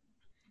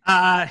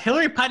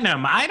 Hillary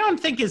Putnam, I don't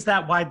think is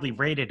that widely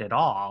rated at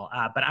all,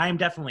 but I am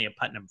definitely a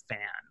Putnam fan.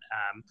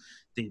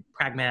 The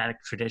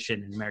pragmatic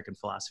tradition in American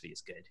philosophy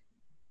is good.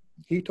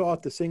 He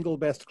taught the single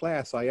best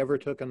class I ever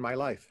took in my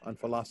life on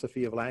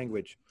philosophy of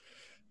language.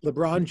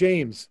 LeBron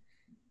James,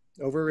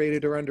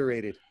 overrated or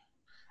underrated?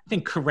 I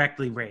think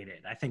correctly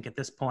rated. I think at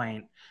this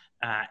point,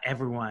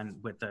 everyone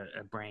with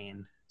a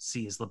brain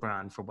sees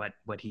LeBron for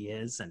what he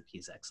is, and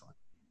he's excellent.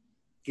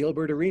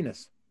 Gilbert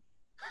Arenas.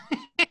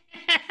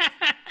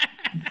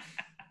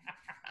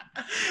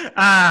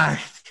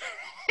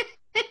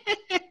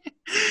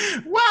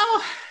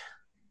 Well,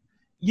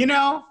 you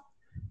know,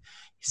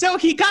 so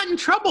he got in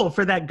trouble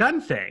for that gun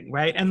thing,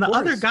 right? And the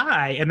other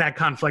guy in that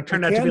conflict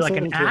turned out to be like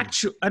an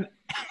actual,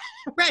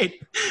 right?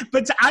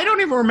 But I don't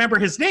even remember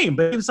his name,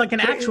 but he was like an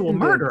actual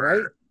murderer,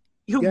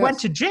 right? Who went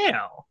to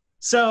jail.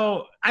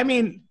 So, I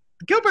mean,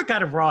 Gilbert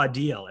got a raw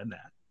deal in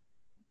that.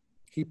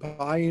 He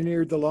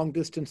pioneered the long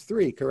distance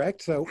 3,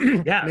 correct? So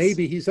yes.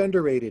 Maybe he's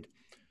underrated.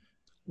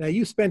 Now,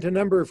 you spent a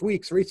number of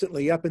weeks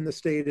recently up in the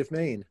state of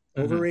Maine.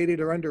 Overrated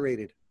or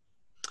underrated?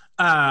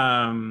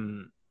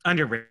 Underrated.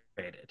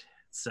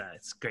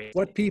 It's great.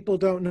 What people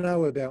don't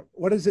know about,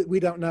 what is it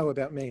we don't know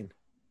about Maine?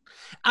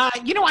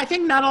 You know, I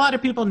think not a lot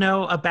of people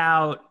know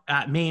about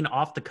Maine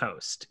off the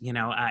coast. You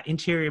know,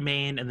 interior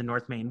Maine and the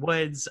North Maine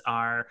woods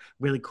are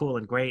really cool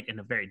and great in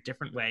a very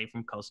different way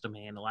from coastal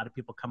Maine. A lot of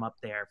people come up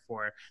there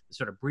for the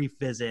sort of brief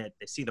visit.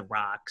 They see the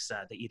rocks,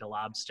 they eat a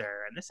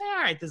lobster, and they say,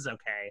 all right, this is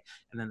okay.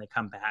 And then they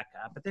come back.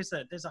 But there's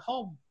a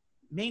whole,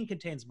 Maine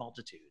contains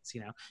multitudes.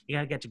 You know, you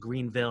got to get to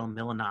Greenville,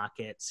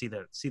 Millinocket, see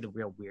the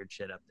real weird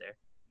shit up there.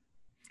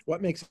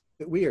 What makes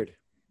it weird?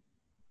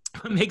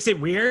 What makes it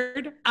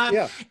weird?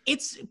 Yeah.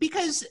 It's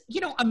because,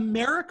 you know,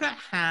 America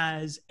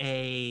has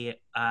a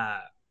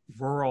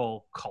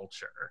rural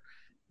culture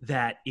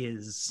that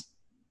is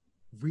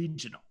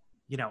regional,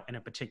 you know, in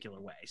a particular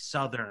way,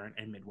 Southern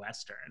and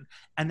Midwestern.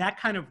 And that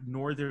kind of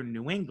Northern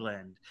New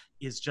England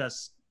is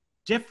just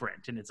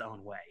different in its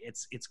own way.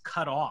 It's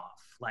cut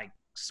off, like,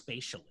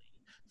 spatially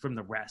from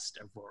the rest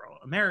of rural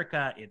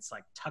America. It's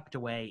like tucked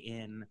away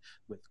in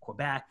with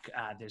Quebec.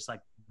 There's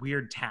like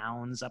weird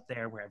towns up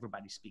there where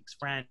everybody speaks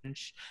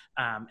French.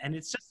 And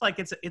it's just like,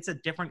 it's a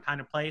different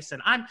kind of place.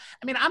 And I'm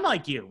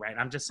like you, right?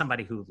 I'm just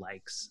somebody who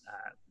likes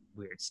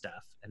weird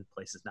stuff and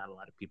places not a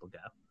lot of people go.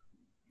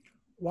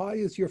 Why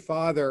is your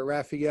father,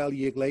 Raphael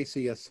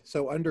Yglesias,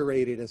 so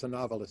underrated as a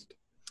novelist?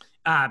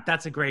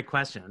 That's a great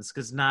question. It's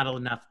because not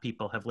enough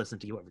people have listened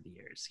to you over the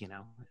years, you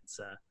know? It's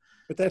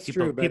but that's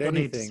true about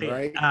anything,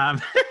 right?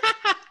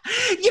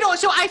 You know,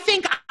 so I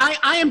think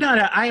I am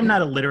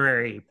not a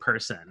literary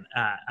person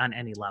on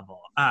any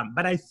level,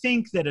 but I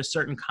think that a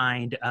certain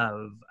kind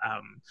of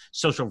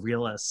social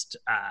realist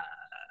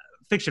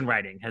fiction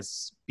writing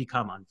has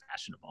become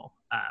unfashionable,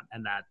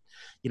 and that,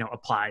 you know,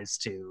 applies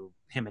to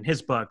him and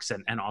his books,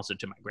 and also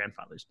to my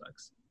grandfather's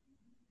books.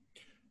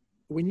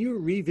 When you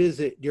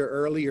revisit your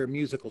earlier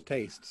musical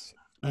tastes,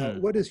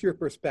 what is your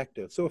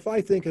perspective? So if I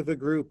think of a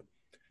group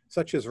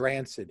such as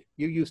Rancid,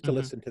 you used to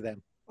listen to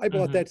them. I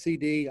bought that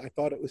CD. I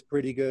thought it was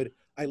pretty good.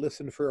 I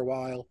listened for a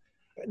while,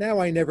 but now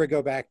I never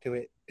go back to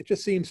it. It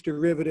just seems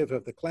derivative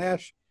of The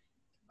Clash.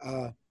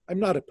 I'm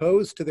not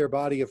opposed to their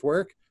body of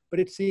work,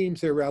 but it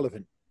seems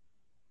irrelevant.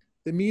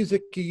 The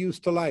music you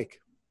used to like,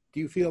 do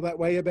you feel that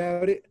way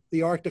about it?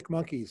 The Arctic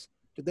Monkeys,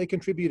 did they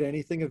contribute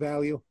anything of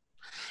value?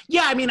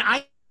 Yeah, I mean,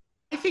 I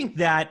think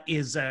that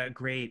is a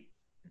great,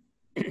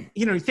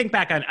 you know, you think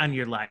back on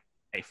your life,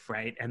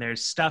 right? And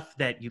there's stuff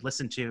that you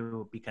listen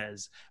to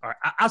because, or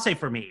I'll say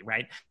for me,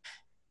 right?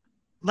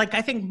 Like,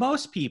 I think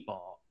most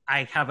people,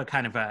 I have a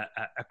kind of a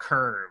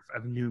curve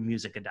of new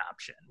music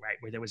adoption, right?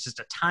 Where there was just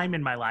a time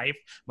in my life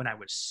when I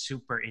was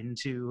super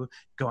into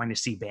going to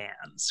see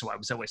bands. So I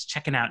was always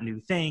checking out new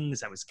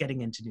things. I was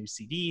getting into new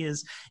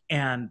CDs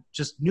and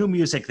just new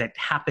music that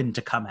happened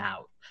to come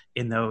out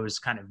in those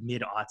kind of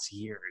mid-aughts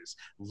years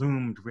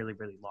loomed really,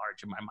 really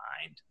large in my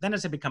mind. Then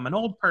as I become an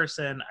old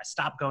person, I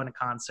stopped going to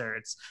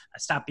concerts. I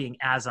stopped being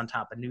as on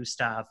top of new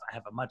stuff. I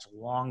have a much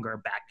longer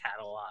back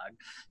catalog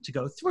to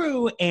go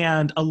through.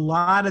 And a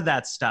lot of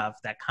that stuff,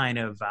 that kind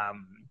of, I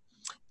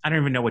don't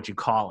even know what you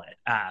call it,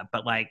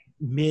 but like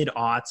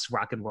mid-aughts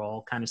rock and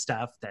roll kind of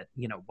stuff that,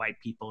 you know, white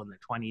people in their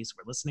 20s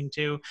were listening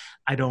to,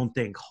 I don't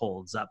think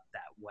holds up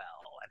that well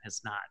and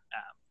is not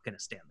going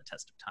to stand the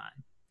test of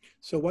time.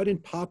 So what in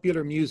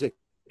popular music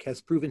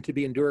has proven to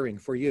be enduring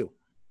for you?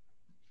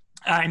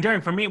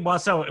 Enduring for me, well,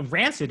 so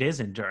Rancid is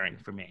enduring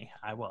for me.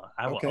 I will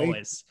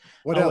always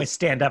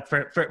stand up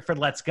for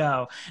Let's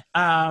Go.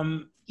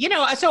 You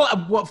know,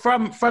 so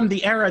from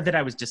the era that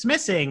I was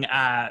dismissing,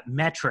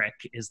 Metric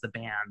is the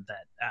band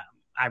that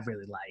I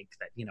really like.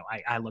 That, you know,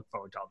 I look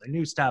forward to all their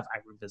new stuff. I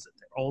revisit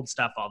their old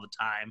stuff all the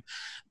time.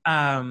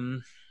 I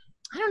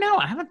don't know.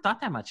 I haven't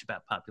thought that much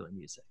about popular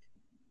music.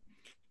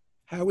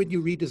 How would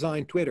you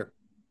redesign Twitter?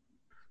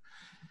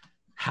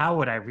 How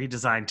would I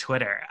redesign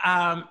Twitter?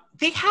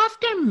 They have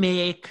to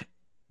make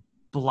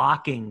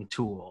blocking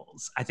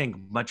tools, I think,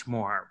 much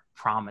more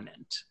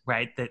prominent,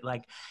 right? That,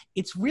 like,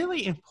 it's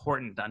really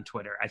important on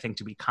Twitter, I think,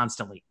 to be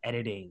constantly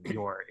editing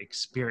your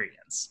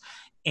experience.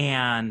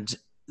 And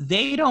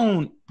they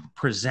don't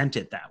present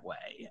it that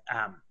way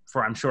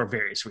for, I'm sure,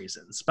 various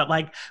reasons. But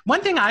like,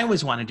 one thing I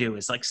always want to do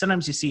is, like,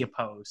 sometimes you see a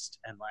post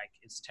and like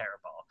it's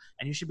terrible,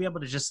 and you should be able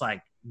to just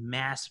like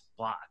mass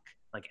block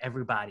like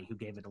everybody who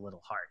gave it a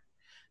little heart.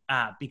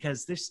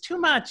 Because there's too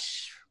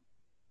much,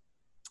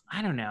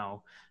 I don't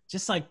know,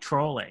 just like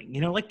trolling,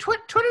 you know, like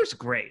Twitter's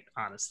great,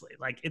 honestly.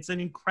 Like, it's an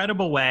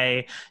incredible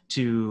way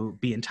to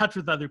be in touch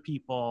with other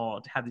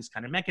people, to have these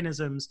kind of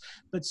mechanisms.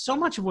 But so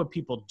much of what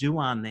people do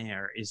on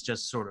there is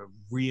just sort of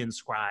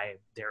reinscribe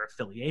their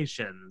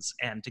affiliations.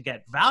 And to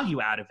get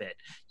value out of it,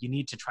 you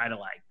need to try to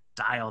like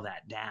dial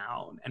that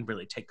down and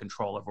really take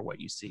control over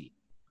what you see.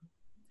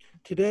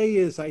 Today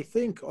is, I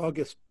think,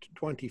 August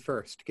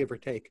 21st, give or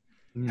take.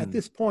 At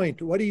this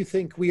point, what do you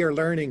think we are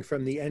learning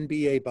from the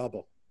NBA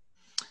bubble?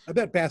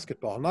 About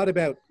basketball, not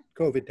about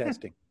COVID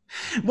testing.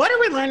 What are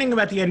we learning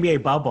about the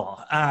NBA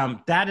bubble?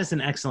 That is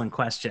an excellent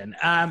question.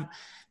 I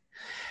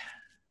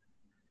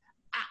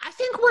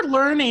think we're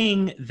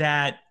learning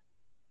that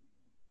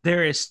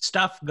there is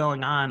stuff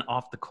going on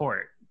off the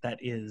court that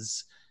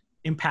is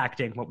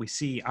impacting what we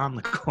see on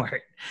the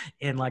court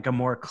in like a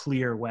more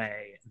clear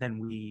way than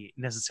we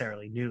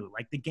necessarily knew.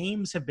 Like, the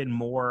games have been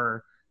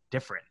more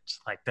different.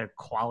 Like, the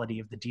quality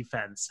of the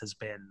defense has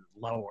been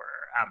lower.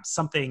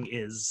 Something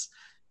is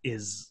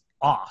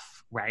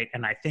off, right?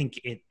 And I think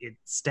it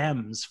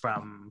stems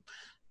from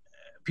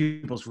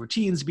people's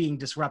routines being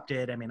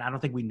disrupted. I mean, I don't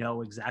think we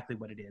know exactly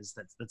what it is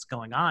that's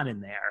going on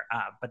in there,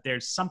 but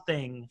there's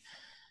something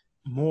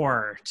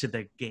more to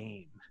the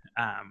game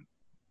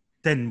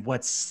than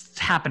what's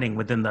happening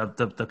within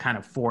the kind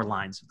of four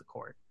lines of the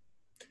court.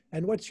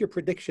 And what's your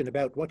prediction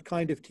about what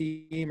kind of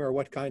team or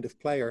what kind of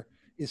player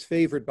is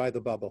favored by the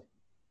bubble?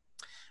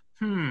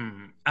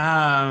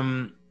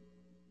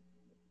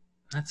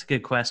 That's a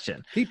good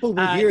question. People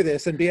will hear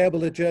this and be able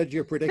to judge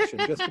your prediction,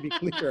 just to be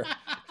clear.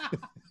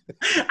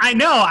 I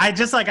know.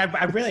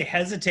 I really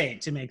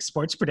hesitate to make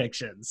sports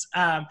predictions.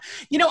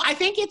 You know, I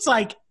think it's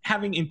like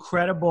having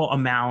incredible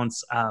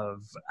amounts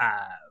of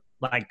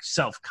like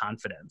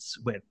self-confidence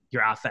with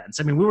your offense.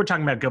 I mean, we were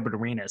talking about Gilbert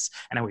Arenas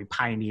and how we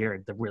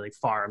pioneered the really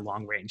far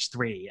long-range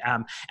three.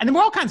 And there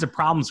were all kinds of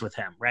problems with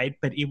him, right?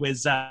 But it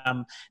was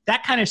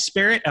that kind of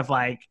spirit of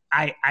like,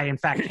 I in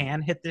fact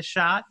can hit this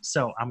shot,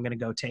 so I'm going to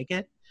go take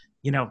it.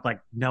 You know, like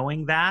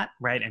knowing that,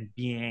 right? And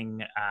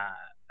being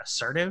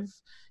assertive,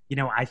 you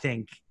know, I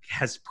think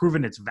has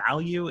proven its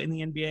value in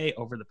the NBA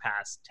over the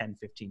past 10,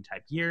 15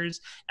 type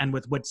years. And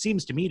with what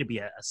seems to me to be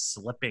a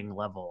slipping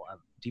level of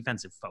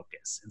defensive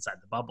focus inside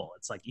the bubble,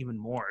 it's like even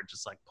more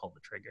just like pull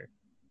the trigger.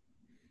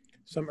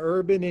 Some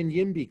urban and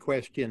YIMBY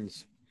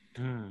questions.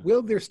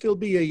 Will there still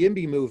be a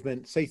YIMBY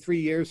movement, say 3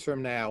 years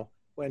from now,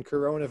 when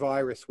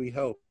coronavirus, we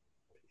hope,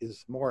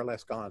 is more or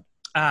less gone?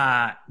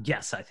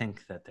 Yes, I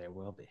think that there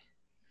will be.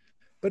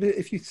 But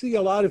if you see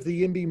a lot of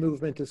the YIMBY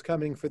movement is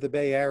coming for the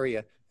Bay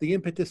Area, the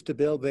impetus to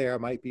build there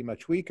might be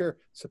much weaker.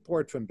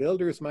 Support from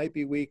builders might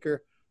be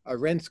weaker.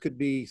 Rents could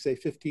be, say,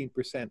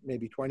 15%,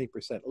 maybe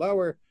 20%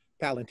 lower.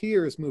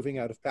 Palantir is moving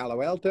out of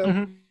Palo Alto.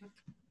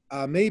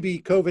 Mm-hmm. Maybe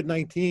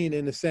COVID-19,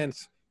 in a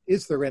sense,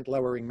 is the rent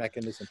lowering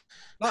mechanism.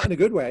 Not in a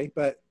good way,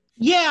 but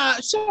Yeah,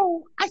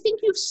 so I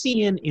think you've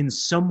seen in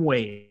some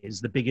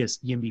ways the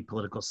biggest YIMBY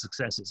political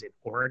successes in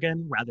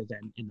Oregon rather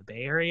than in the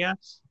Bay Area.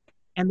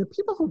 And the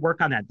people who work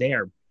on that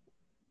there,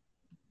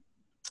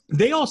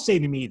 they all say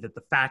to me that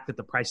the fact that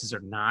the prices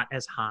are not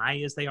as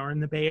high as they are in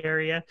the Bay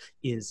Area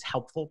is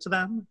helpful to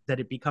them, that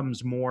it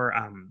becomes more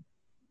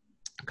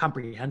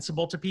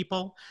comprehensible to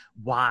people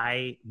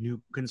why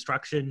new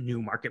construction,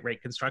 new market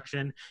rate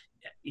construction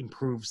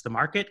improves the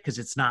market, because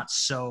it's not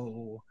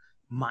so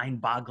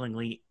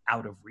mind-bogglingly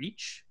out of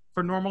reach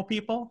for normal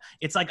people.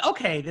 It's like,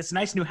 okay, this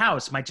nice new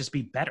house might just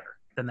be better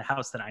than the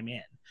house that I'm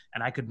in,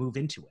 and I could move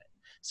into it.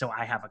 So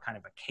I have a kind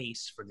of a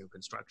case for new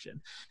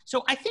construction.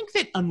 So I think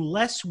that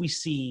unless we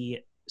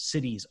see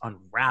cities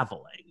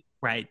unraveling,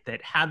 right,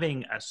 that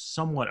having a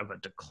somewhat of a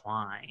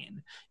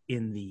decline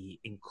in the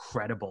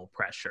incredible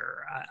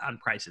pressure on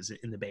prices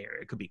in the Bay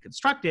Area could be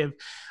constructive.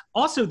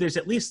 Also, there's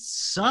at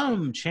least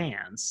some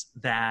chance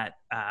that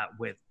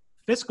with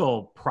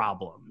fiscal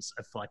problems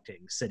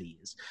afflicting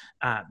cities,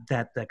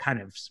 that the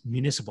kind of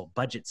municipal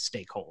budget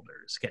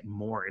stakeholders get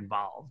more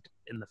involved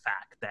in the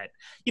fact that,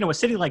 you know, a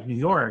city like New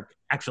York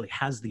actually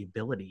has the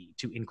ability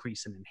to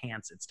increase and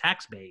enhance its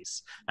tax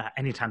base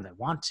anytime they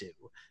want to,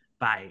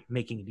 by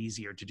making it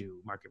easier to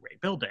do market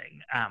rate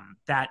building.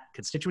 That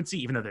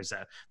constituency, even though there's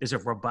a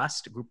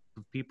robust group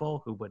of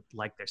people who would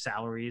like their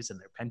salaries and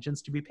their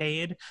pensions to be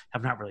paid,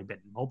 have not really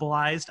been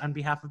mobilized on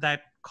behalf of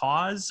that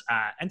cause.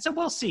 And so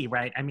we'll see,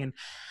 right? I mean,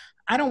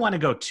 I don't want to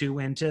go too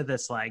into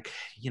this, like,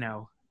 you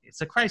know,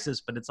 it's a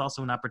crisis, but it's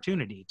also an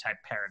opportunity type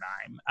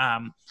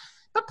paradigm.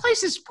 But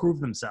places prove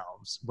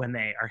themselves when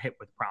they are hit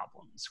with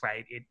problems,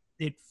 right?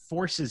 It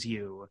forces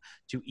you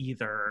to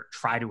either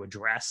try to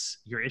address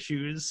your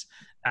issues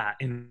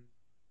in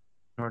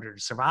order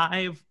to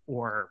survive,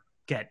 or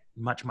get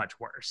much, much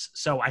worse.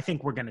 So I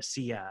think we're going to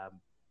see a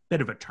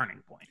bit of a turning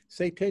point.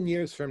 Say 10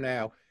 years from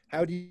now,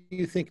 how do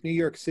you think New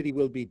York City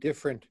will be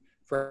different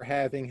for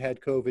having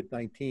had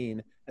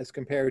COVID-19 as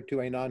compared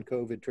to a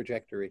non-COVID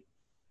trajectory?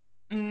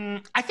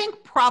 I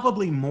think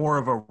probably more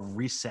of a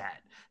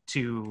reset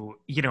to,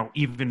 you know,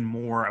 even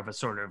more of a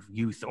sort of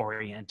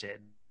youth-oriented,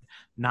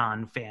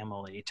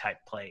 non-family type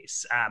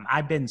place.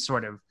 I've been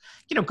sort of,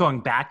 you know, going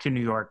back to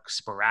New York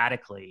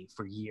sporadically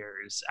for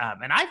years.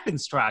 And I've been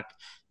struck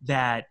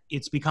that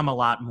it's become a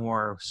lot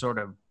more sort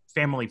of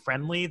family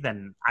friendly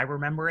than I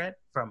remember it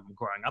from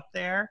growing up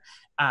there.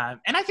 And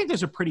I think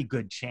there's a pretty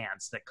good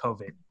chance that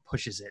COVID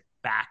pushes it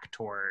back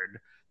toward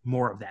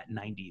more of that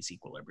 90s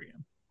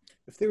equilibrium.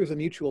 If there was a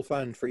mutual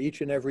fund for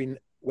each and every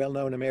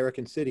well-known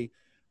American city,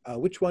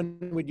 which one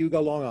would you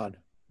go long on?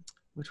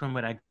 Which one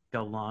would I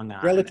go long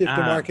on? Relative to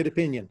market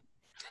opinion.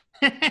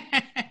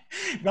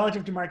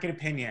 Relative to market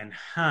opinion.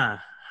 I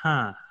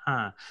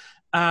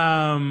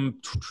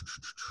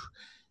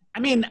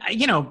mean,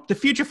 you know, the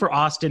future for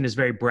Austin is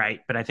very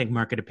bright, but I think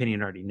market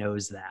opinion already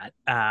knows that.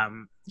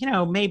 You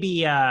know,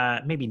 maybe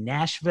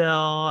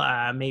Nashville,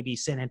 maybe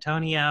San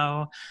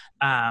Antonio,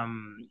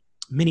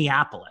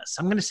 Minneapolis.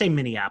 I'm going to say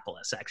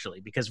Minneapolis,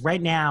 actually, because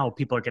right now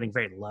people are getting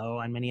very low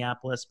on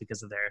Minneapolis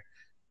because of their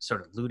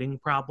sort of looting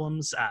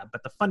problems,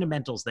 but the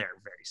fundamentals there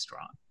are very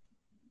strong.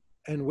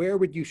 And where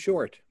would you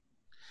short?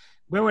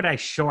 Where would I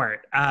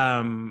short?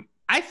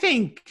 I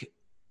think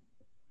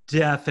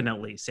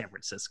definitely San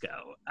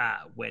Francisco,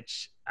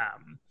 which,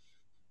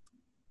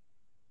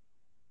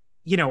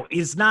 you know,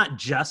 is not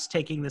just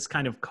taking this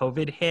kind of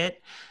COVID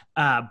hit,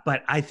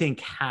 but I think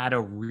had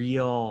a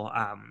real,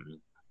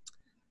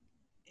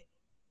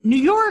 New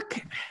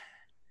York,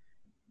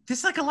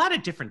 there's like a lot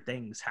of different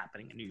things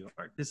happening in New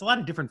York. There's a lot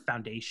of different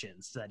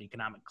foundations to that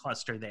economic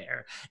cluster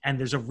there. And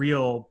there's a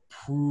real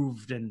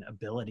proven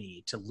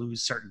ability to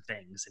lose certain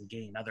things and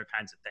gain other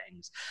kinds of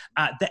things.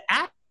 The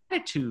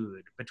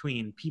attitude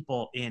between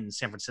people in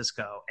San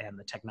Francisco and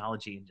the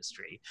technology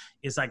industry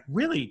is like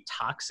really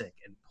toxic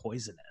and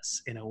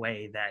poisonous in a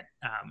way that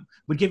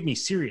would give me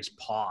serious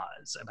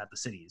pause about the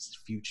city's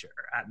future.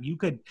 You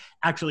could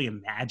actually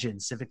imagine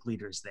civic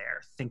leaders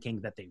there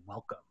thinking that they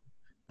welcome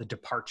the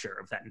departure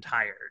of that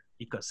entire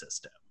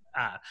ecosystem,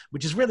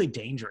 which is really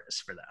dangerous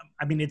for them.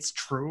 I mean, it's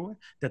true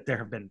that there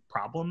have been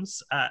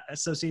problems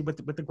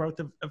associated with the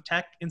growth of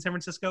tech in San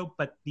Francisco,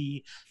 but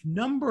the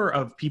number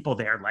of people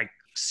there, like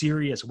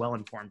serious,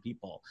 well-informed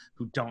people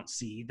who don't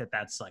see that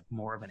that's like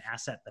more of an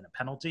asset than a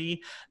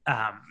penalty,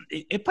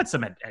 it puts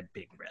them at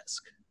big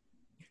risk.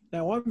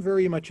 Now, I'm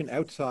very much an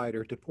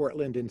outsider to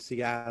Portland and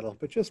Seattle,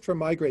 but just from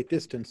my great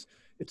distance,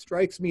 it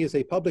strikes me as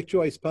a public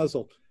choice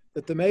puzzle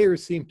that the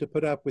mayors seem to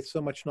put up with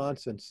so much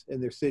nonsense in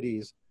their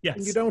cities. Yes.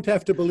 And you don't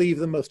have to believe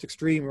the most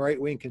extreme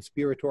right-wing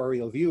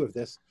conspiratorial view of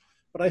this,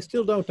 but I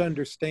still don't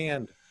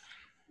understand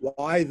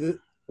why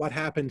what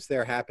happens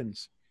there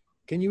happens.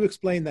 Can you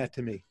explain that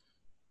to me?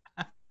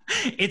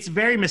 It's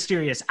very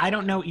mysterious. I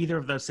don't know either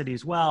of those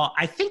cities well.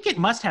 I think it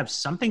must have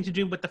something to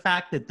do with the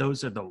fact that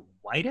those are the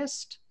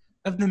whitest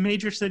of the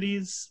major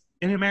cities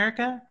in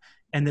America,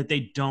 and that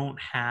they don't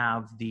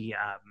have the,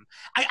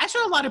 I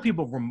saw a lot of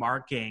people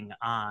remarking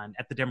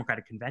at the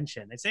Democratic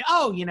Convention. They say,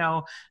 oh, you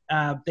know,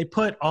 they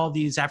put all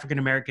these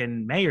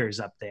African-American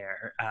mayors up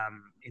there,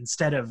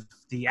 instead of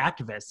the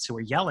activists who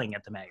are yelling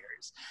at the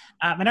mayors.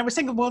 And I was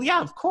thinking, well,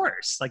 yeah, of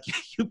course. Like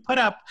you put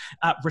up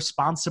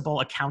responsible,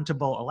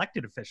 accountable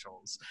elected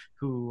officials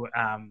who,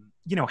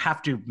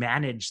 have to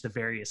manage the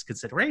various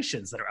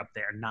considerations that are up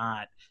there,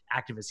 not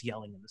activists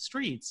yelling in the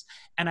streets.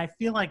 And I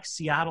feel like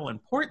Seattle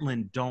and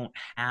Portland don't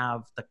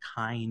have the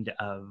kind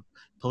of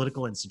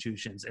political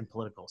institutions and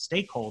political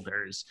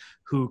stakeholders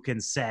who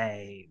can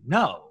say,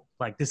 no,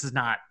 like this is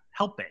not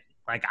helping.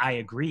 Like, I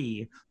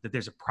agree that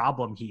there's a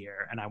problem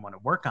here and I want to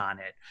work on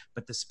it,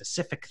 but the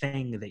specific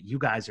thing that you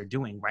guys are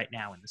doing right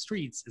now in the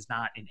streets is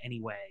not in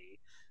any way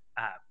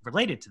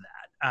related to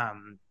that.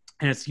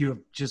 And you have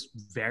just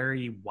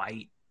very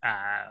white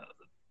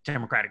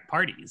Democratic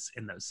parties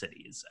in those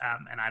cities.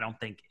 And I don't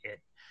think it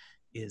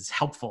is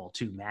helpful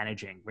to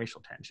managing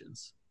racial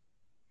tensions.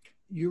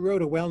 You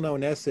wrote a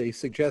well-known essay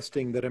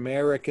suggesting that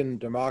American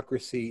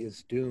democracy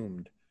is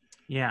doomed.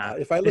 Yeah,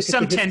 if I look there's at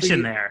some the history,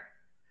 tension there.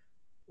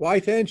 Why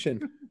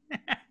tension?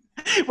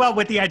 Well,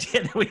 with the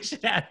idea that we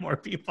should add more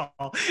people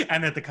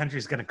and that the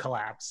country's going to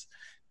collapse.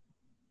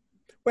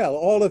 Well,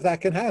 all of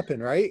that can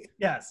happen, right?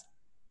 Yes.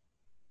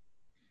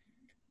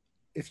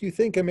 If you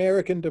think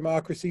American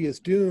democracy is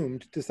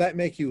doomed, does that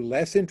make you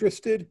less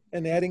interested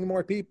in adding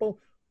more people?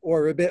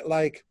 Or a bit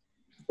like,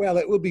 well,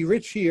 it will be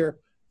rich here.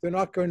 They're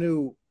not going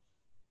to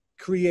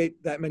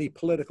create that many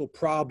political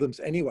problems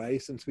anyway,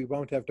 since we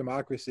won't have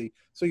democracy.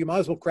 So you might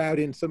as well crowd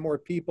in some more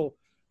people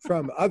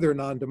from other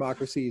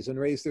non-democracies and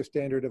raise their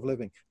standard of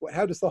living.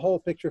 How does the whole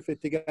picture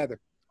fit together?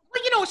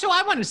 Well, so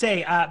I want to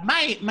say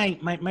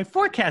my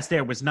forecast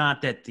there was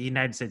not that the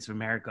United States of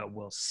America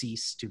will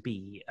cease to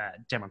be a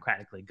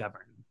democratically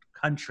governed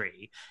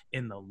country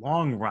in the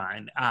long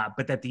run,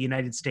 but that the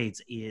United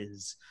States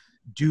is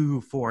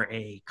due for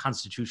a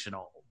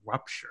constitutional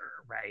rupture,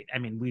 right? I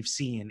mean, we've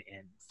seen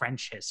in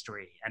French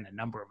history and a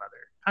number of other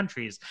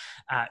countries,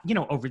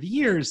 over the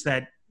years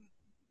that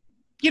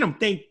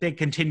they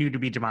continue to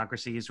be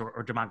democracies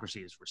or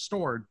democracy is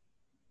restored.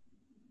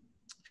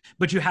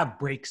 But you have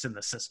breaks in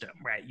the system,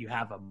 right? You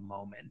have a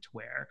moment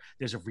where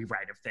there's a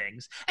rewrite of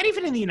things. And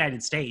even in the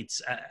United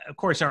States, of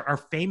course, our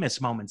famous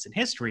moments in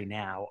history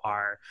now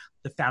are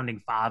the founding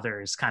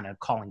fathers kind of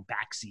calling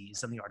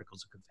backsies on the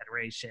Articles of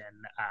Confederation,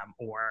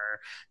 or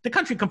the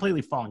country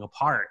completely falling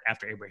apart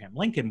after Abraham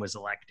Lincoln was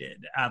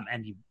elected.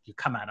 And you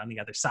come out on the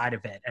other side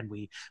of it. And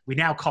we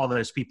now call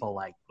those people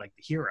like the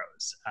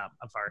heroes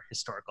of our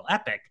historical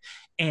epic.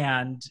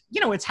 And,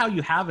 it's how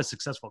you have a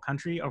successful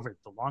country over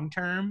the long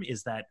term,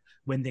 is that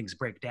when things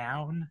break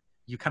down,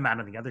 you come out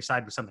on the other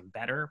side with something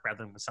better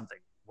rather than with something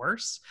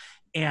worse.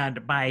 And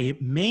my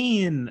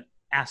main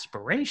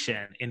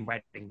aspiration in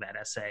writing that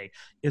essay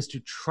is to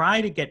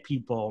try to get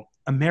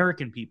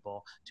American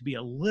people, to be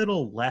a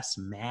little less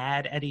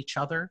mad at each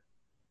other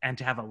and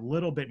to have a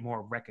little bit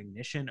more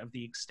recognition of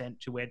the extent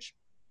to which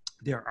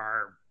there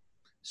are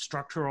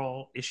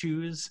structural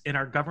issues in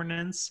our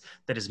governance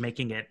that is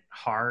making it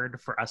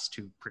hard for us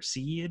to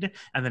proceed,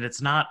 and that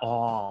it's not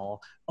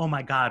all, oh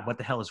my God, what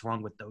the hell is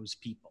wrong with those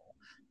people?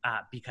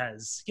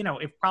 Because,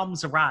 if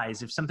problems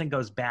arise, if something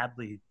goes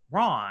badly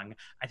wrong,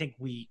 I think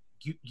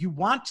you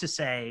want to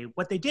say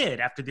what they did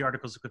after the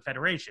Articles of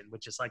Confederation,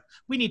 which is like,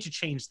 we need to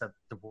change the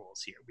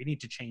rules here. We need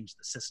to change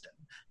the system,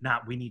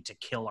 not we need to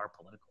kill our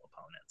political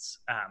opponents.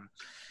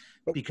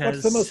 Because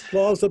what's the most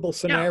plausible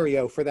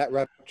scenario for that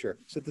rupture?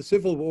 So the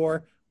Civil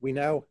War, we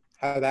know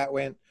how that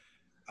went.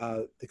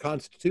 The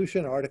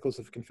Constitution, Articles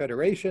of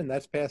Confederation,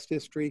 that's past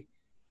history.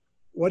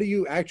 What do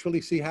you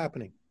actually see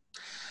happening?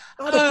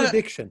 Not a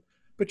prediction,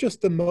 but just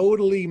the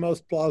modally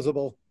most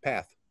plausible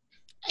path.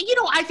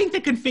 I think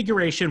the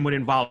configuration would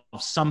involve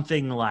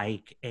something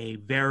like a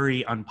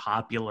very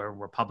unpopular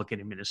Republican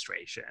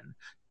administration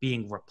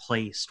being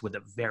replaced with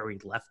a very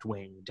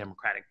left-wing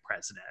Democratic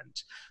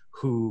president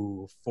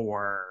who,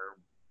 for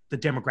the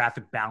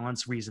demographic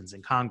balance reasons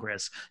in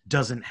Congress,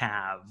 doesn't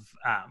have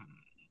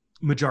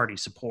majority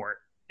support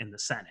in the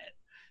Senate,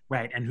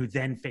 right? And who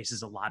then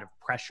faces a lot of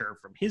pressure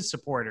from his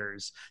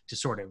supporters to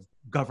sort of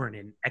govern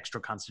in extra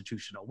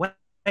constitutional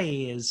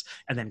ways.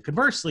 And then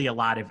conversely, a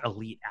lot of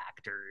elite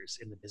actors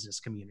in the business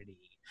community,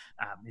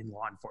 in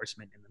law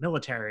enforcement, in the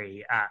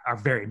military, are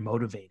very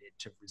motivated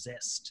to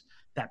resist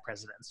that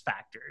president's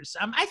factors.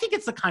 I think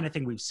it's the kind of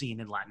thing we've seen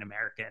in Latin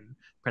American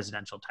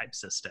presidential type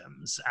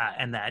systems,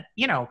 and that,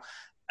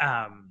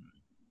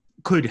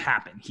 could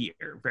happen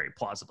here very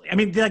plausibly. I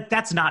mean,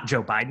 that's not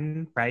Joe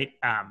Biden, right?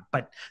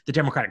 But the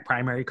Democratic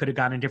primary could have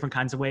gone in different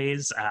kinds of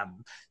ways.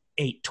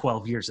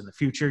 8-12 years in the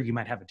future, you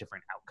might have a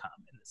different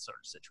outcome in this sort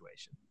of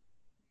situation.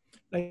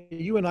 Now,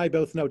 you and I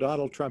both know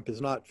Donald Trump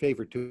is not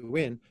favored to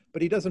win,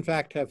 but he does in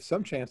fact have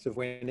some chance of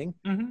winning,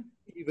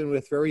 even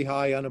with very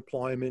high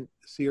unemployment,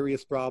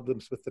 serious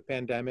problems with the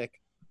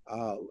pandemic,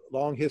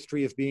 long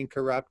history of being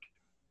corrupt,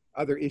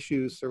 other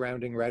issues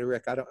surrounding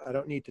rhetoric. I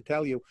don't need to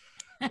tell you.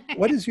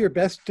 What is your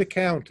best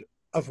account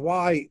of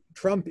why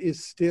Trump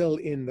is still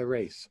in the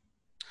race?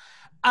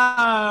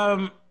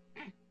 I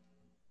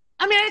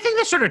think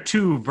there's sort of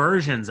two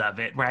versions of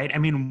it, right? I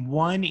mean,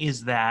 one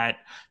is that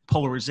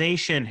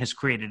polarization has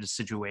created a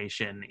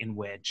situation in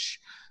which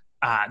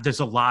there's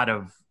a lot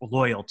of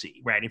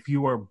loyalty, right? If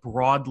you are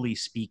broadly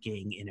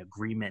speaking in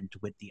agreement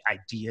with the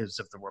ideas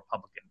of the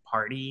Republican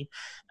Party,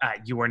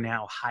 you are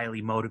now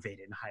highly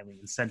motivated and highly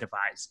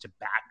incentivized to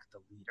back the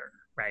leader,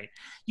 right?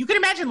 You can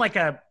imagine like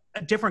a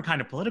different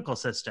kind of political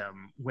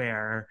system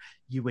where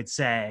you would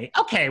say,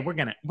 okay, we're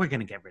gonna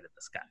get rid of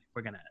this guy.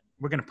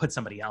 We're gonna put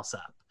somebody else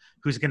up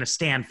who's gonna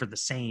stand for the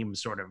same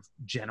sort of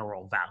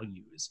general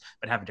values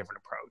but have a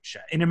different approach.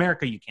 In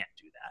America, you can't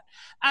do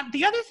that.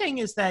 The other thing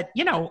is that,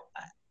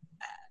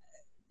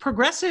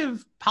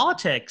 progressive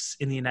politics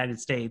in the United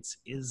States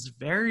is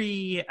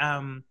very, I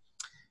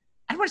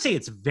don't want to say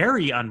it's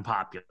very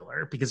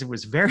unpopular, because if it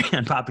was very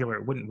unpopular,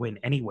 it wouldn't win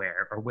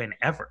anywhere or win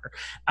ever.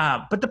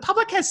 But the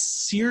public has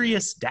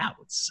serious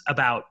doubts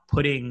about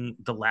putting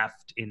the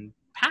left in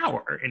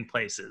power in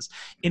places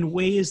in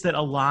ways that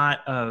a lot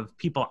of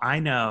people I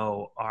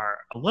know are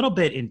a little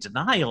bit in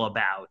denial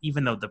about,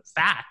 even though the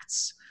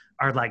facts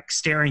are like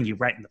staring you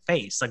right in the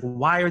face. Like,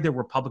 why are there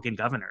Republican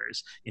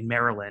governors in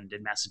Maryland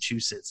and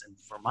Massachusetts and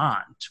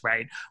Vermont,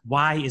 right?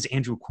 Why is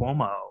Andrew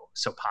Cuomo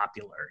so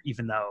popular,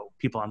 even though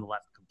people on the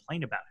left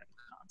complain about him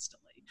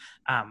constantly?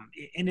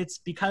 And it's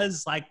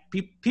because like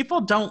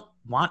people don't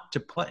want to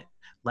put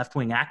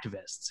left-wing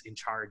activists in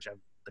charge of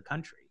the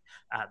country.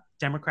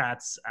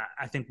 Democrats,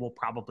 I think, will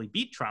probably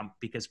beat Trump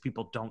because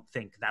people don't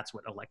think that's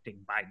what electing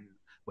Biden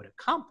would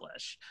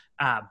accomplish.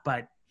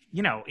 But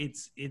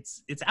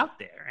it's out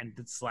there, and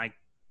it's like,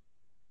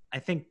 I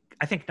think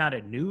not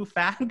a new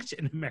fact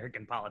in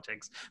American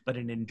politics, but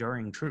an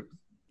enduring truth.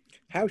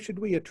 How should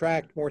we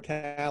attract more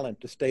talent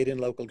to state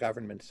and local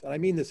governments? And I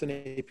mean this in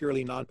a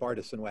purely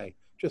nonpartisan way.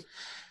 Just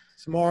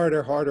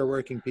smarter, harder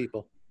working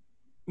people.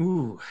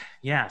 Ooh,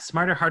 yeah,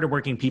 smarter, harder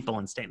working people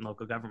in state and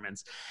local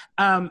governments.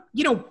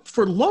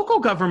 For local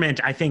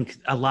government, I think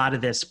a lot of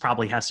this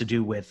probably has to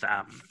do with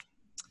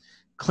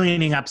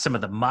cleaning up some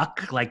of the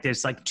muck. Like,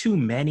 there's like too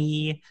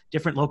many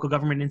different local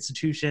government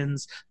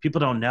institutions. People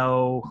don't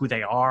know who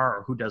they are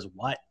or who does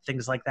what,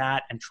 things like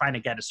that. And trying to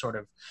get a sort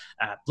of,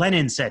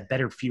 Lenin said,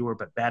 better, fewer,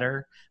 but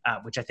better,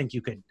 which I think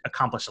you could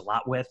accomplish a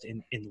lot with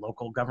in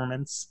local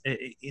governments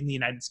in the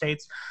United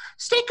States.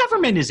 State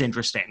government is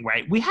interesting,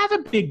 right? We have a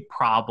big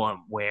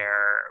problem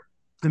where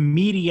the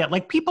media,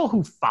 like people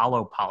who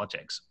follow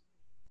politics,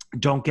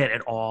 don't get at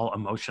all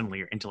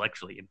emotionally or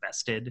intellectually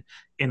invested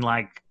in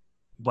like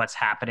what's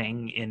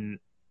happening in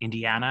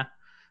Indiana,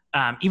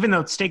 even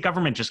though state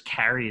government just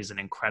carries an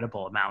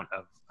incredible amount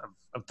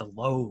of the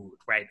load,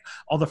 right?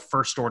 All the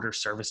first order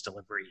service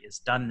delivery is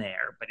done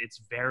there, but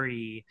it's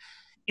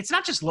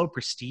not just low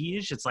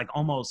prestige. It's like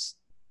almost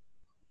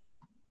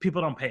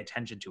people don't pay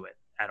attention to it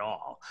at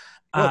all.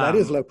 Well, that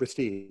is low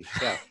prestige.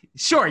 Yeah.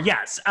 Sure.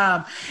 Yes.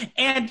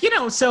 And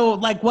so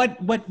like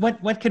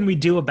what can we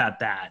do about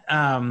that?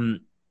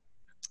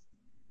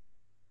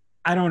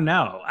 I don't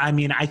know. I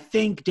mean, I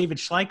think David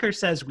Schleicher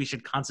says we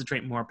should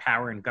concentrate more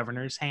power in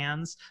governors'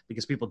 hands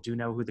because people do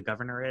know who the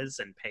governor is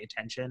and pay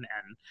attention,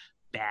 and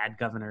bad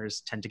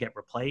governors tend to get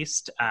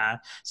replaced.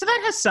 So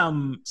that has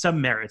some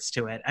merits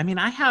to it. I mean,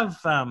 I have,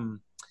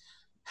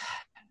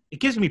 it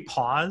gives me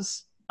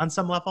pause on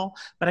some level,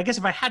 but I guess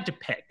if I had to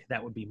pick,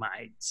 that would be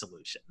my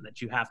solution, that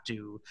you have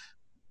to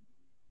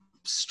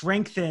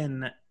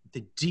strengthen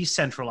the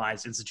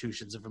decentralized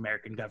institutions of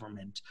American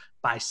government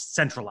by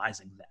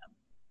centralizing them.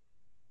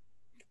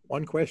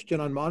 One question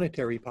on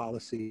monetary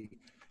policy.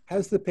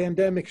 Has the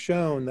pandemic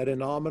shown that a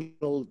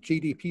nominal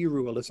GDP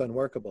rule is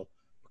unworkable?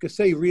 Because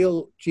say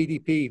real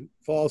GDP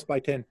falls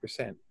by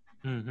 10%,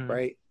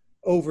 right,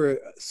 over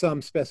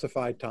some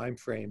specified time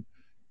frame,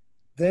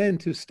 then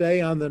to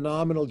stay on the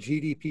nominal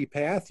GDP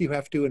path, you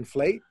have to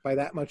inflate by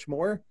that much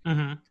more.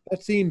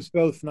 That seems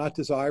both not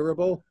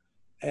desirable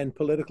and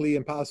politically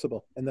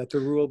impossible, and that the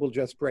rule will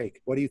just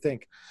break. What do you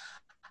think?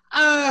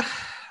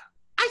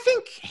 I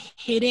think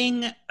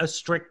hitting a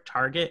strict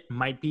target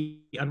might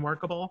be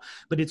unworkable,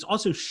 but it's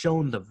also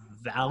shown the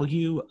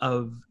value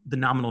of the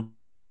nominal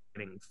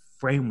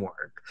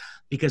framework,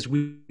 because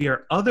we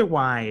are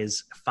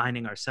otherwise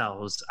finding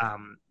ourselves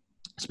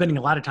spending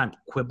a lot of time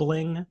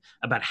quibbling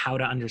about how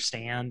to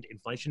understand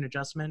inflation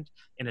adjustment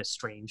in a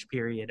strange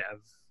period of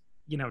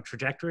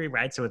trajectory,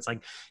 right? So it's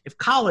like, if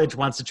college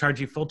wants to charge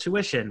you full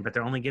tuition, but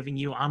they're only giving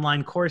you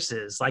online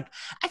courses, like,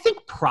 I think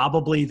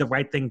probably the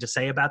right thing to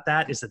say about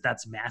that is that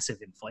that's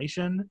massive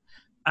inflation.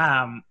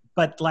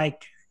 But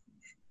like,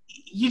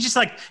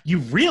 you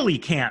really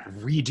can't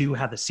redo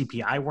how the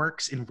CPI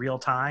works in real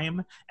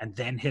time and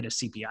then hit a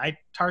CPI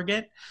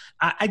target.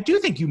 I do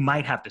think you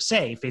might have to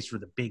say, faced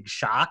with a big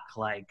shock,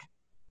 like,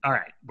 all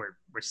right,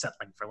 we're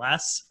settling for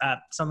less,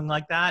 something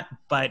like that.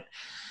 But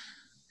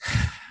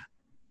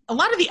a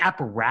lot of the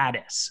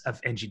apparatus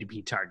of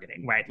NGDP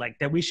targeting, right? Like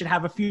that we should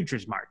have a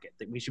futures market,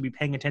 that we should be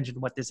paying attention to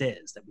what this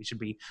is, that we should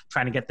be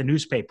trying to get the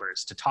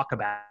newspapers to talk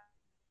about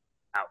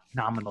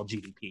nominal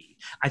GDP,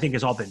 I think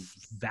has all been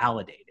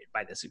validated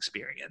by this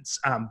experience.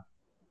 And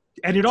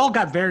it all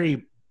got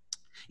very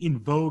in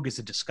vogue as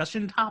a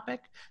discussion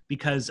topic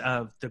because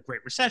of the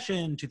Great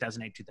Recession,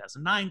 2008,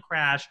 2009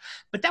 crash.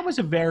 But that was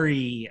a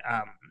very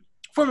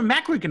From a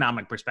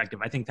macroeconomic perspective,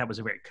 I think that was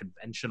a very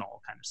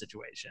conventional kind of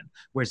situation.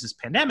 Whereas this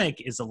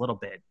pandemic is a little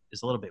bit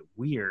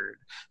weird,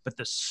 but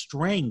the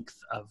strength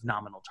of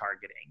nominal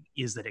targeting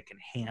is that it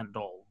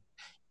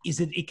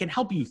can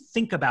help you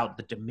think about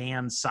the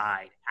demand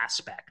side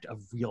aspect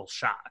of real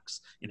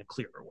shocks in a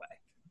clearer way.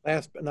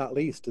 Last but not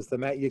least is the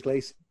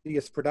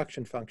Yglesias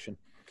production function.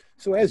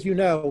 So as you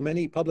know,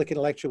 many public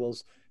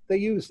intellectuals, they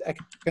use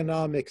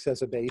economics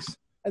as a base,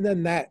 and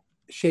then that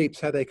shapes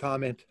how they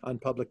comment on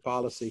public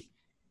policy.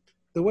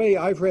 The way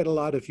I've read a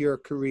lot of your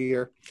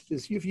career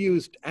is you've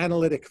used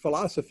analytic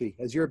philosophy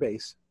as your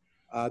base,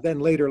 then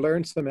later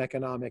learned some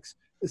economics.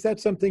 Is that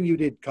something you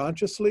did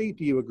consciously?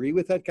 Do you agree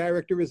with that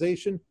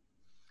characterization?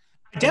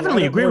 I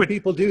definitely agree with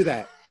people do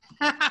that.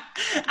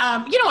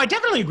 I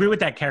definitely agree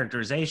with that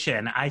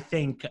characterization. I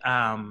think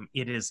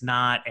it is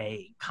not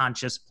a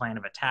conscious plan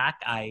of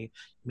attack. I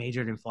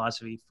majored in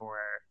philosophy for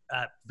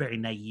very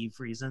naive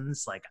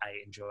reasons. Like,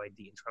 I enjoyed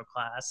the intro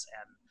class,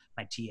 and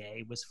my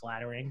TA was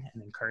flattering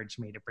and encouraged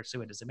me to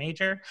pursue it as a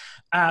major.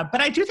 But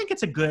I do think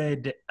it's a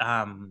good,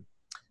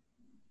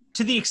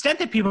 to the extent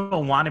that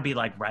people want to be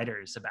like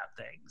writers about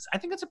things, I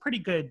think it's a pretty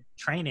good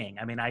training.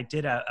 I mean, I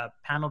did a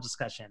panel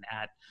discussion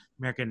at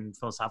American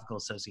Philosophical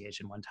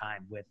Association one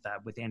time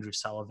with Andrew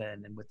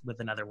Sullivan and with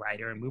another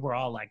writer, and we were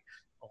all like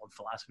old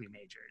philosophy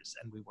majors,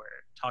 and we were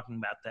talking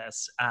about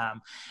this.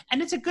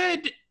 And it's a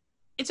good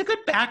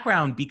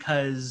background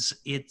because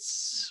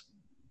it's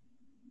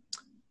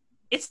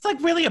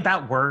like really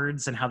about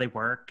words and how they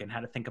work and how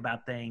to think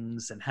about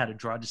things and how to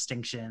draw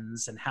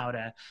distinctions and how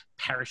to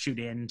parachute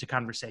into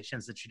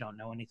conversations that you don't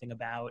know anything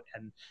about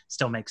and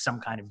still make some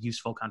kind of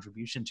useful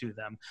contribution to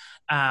them.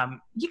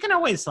 You can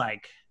always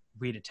like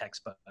read a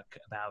textbook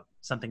about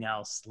something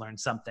else, learn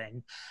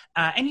something,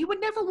 and you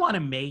would never want to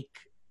make,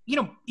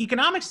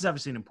 economics is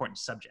obviously an important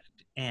subject,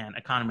 and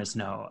economists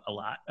know a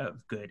lot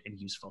of good and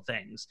useful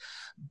things.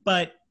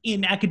 But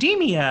in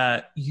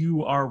academia,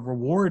 you are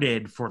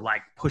rewarded for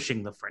like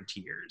pushing the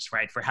frontiers,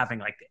 right? For having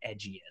like the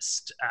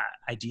edgiest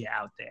idea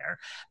out there.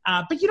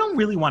 But you don't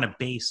really want to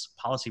base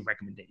policy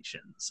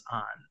recommendations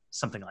on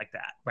something like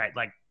that, right?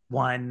 Like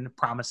one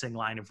promising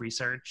line of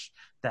research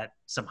that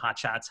some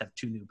hotshots have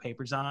 2 new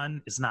papers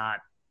on is not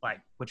like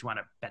what you want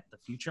to bet the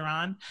future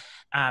on.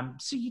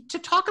 To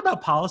talk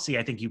about policy,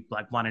 I think you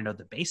like want to know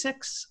the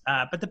basics,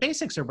 but the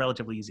basics are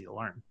relatively easy to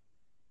learn.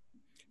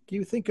 Do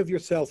you think of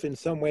yourself in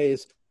some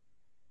ways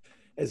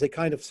as a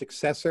kind of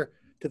successor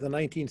to the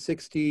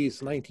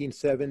 1960s,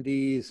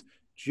 1970s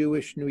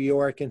Jewish New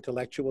York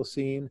intellectual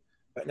scene,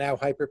 but now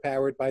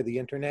hyperpowered by the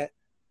internet?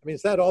 I mean,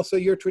 is that also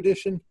your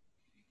tradition?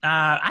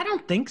 I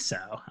don't think so.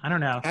 I don't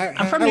know.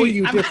 How are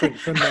you different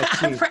from that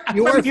scene?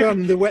 You are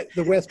from the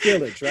West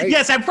Village, right?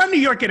 Yes, I'm from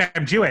New York and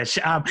I'm Jewish.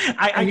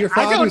 And your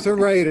father's a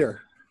writer.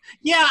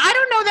 Yeah, I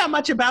don't know that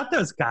much about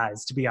those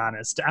guys, to be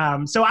honest.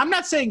 So I'm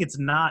not saying it's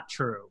not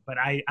true, but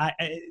I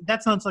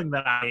that's not something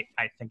that I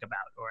think about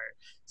or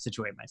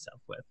situate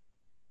myself with.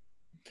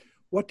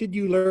 What did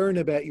you learn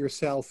about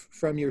yourself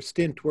from your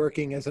stint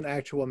working as an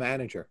actual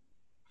manager?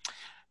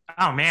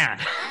 Oh,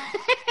 man.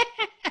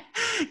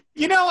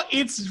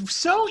 It's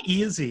so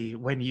easy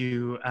when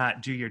you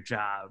do your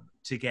job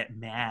to get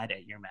mad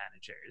at your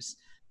managers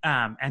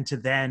and to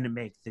then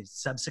make the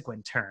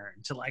subsequent turn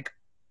to like,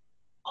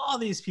 all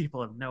these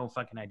people have no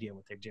fucking idea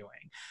what they're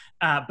doing.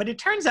 But it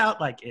turns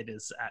out like it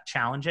is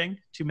challenging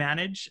to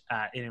manage.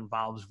 It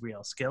involves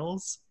real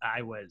skills.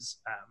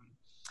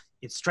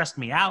 It stressed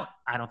me out.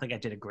 I don't think I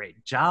did a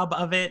great job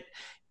of it.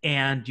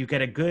 And you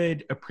get a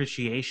good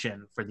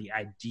appreciation for the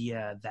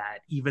idea that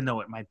even though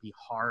it might be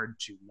hard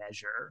to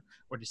measure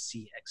or to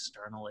see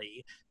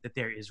externally, that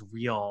there is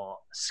real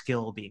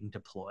skill being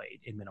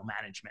deployed in middle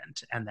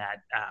management, and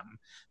that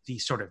the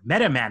sort of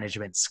meta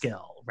management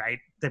skill, right,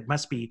 that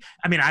must be,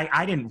 I mean,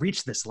 I didn't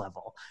reach this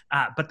level,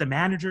 but the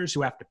managers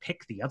who have to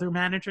pick the other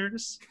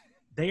managers,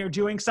 they are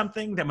doing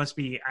something that must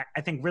be,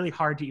 I think, really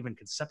hard to even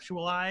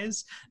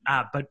conceptualize,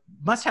 but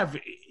must have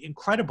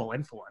incredible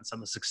influence on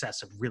the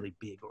success of really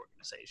big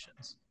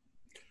organizations.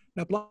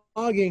 Now,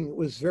 blogging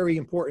was very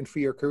important for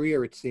your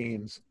career, it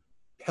seems,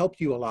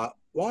 helped you a lot.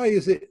 Why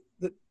is it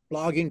that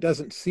blogging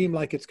doesn't seem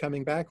like it's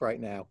coming back right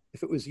now?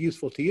 If it was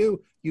useful to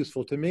you,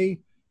 useful to me,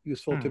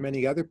 useful to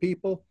many other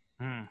people,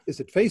 is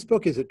it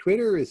Facebook? Is it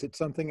Twitter? Is it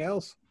something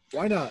else?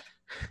 Why not?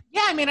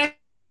 Yeah, I mean, I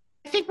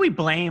think we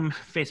blame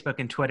Facebook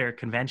and Twitter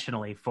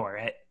conventionally for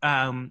it.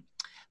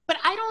 But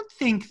I don't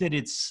think that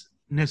it's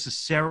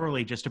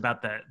necessarily just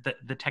about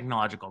the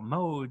technological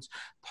modes.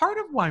 Part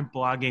of why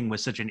blogging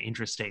was such an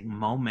interesting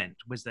moment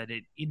was that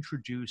it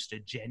introduced a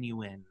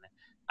genuine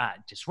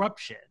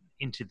disruption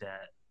into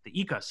the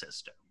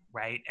ecosystem,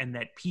 right? And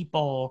that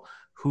people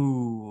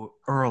who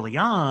early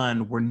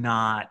on were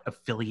not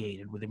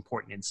affiliated with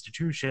important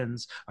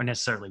institutions or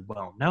necessarily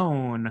well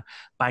known,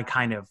 by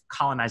kind of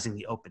colonizing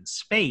the open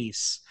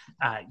space,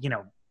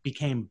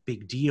 became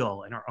big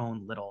deal in our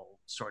own little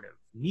sort of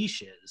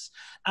niches.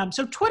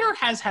 So Twitter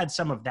has had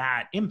some of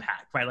that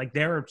impact, right? Like,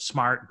 they're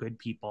smart, good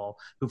people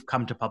who've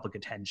come to public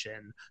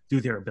attention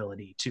through their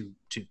ability to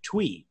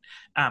tweet,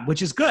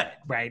 which is good,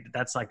 right?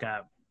 That's like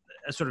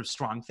a sort of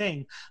strong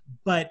thing.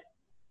 But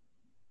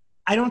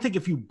I don't think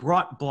if you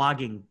brought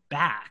blogging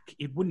back,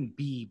 it wouldn't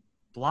be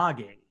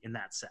blogging in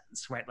that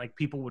sense, right? Like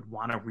people would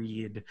want to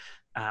read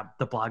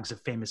the blogs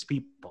of famous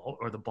people,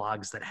 or the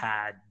blogs that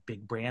had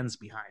big brands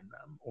behind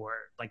them, or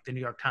like the New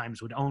York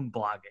Times would own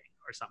blogging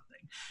or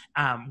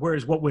something.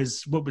 Whereas what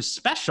was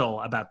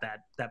special about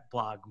that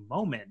blog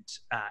moment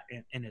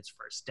in its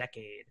first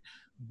decade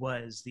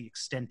was the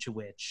extent to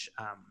which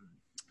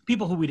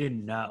people who we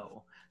didn't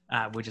know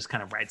would just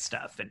kind of write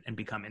stuff and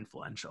become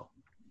influential.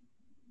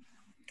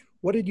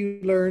 What did you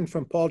learn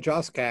from Paul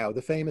Joskow,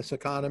 the famous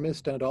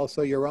economist and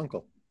also your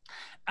uncle?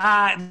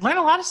 Learned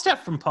a lot of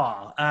stuff from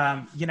Paul.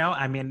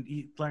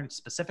 He learned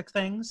specific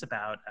things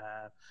about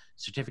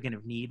certificate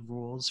of need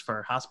rules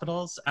for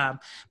hospitals.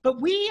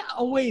 But we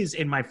always,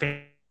 in my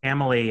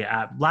family,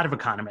 a lot of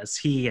economists,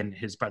 he and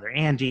his brother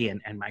Andy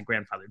and my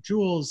grandfather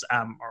Jules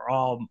are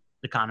all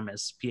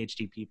economists,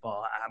 PhD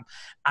people.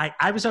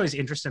 I was always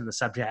interested in the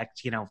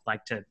subject,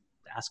 like to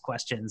ask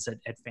questions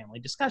at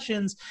family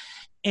discussions.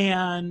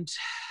 And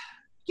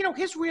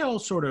his real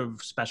sort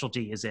of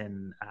specialty is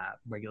in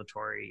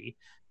regulatory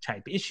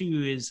type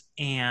issues.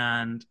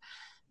 And,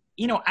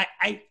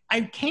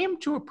 I came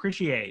to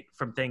appreciate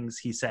from things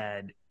he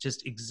said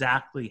just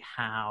exactly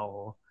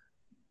how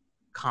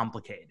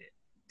complicated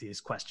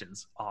these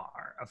questions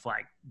are of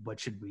like, what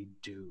should we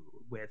do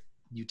with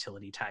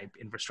utility type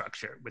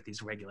infrastructure, with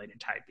these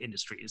regulated type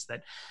industries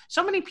that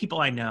so many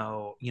people I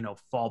know,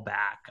 fall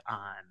back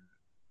on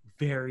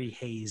very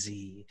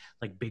hazy,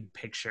 like big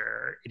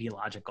picture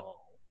ideological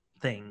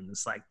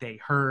things. Like they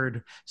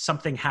heard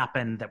something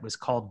happen that was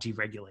called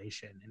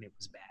deregulation and it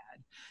was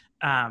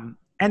bad.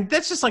 And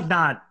that's just like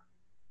not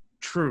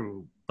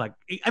true. Like,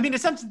 I mean,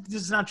 it's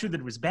not true that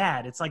it was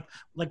bad. It's like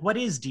what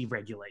is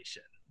deregulation,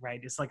 right?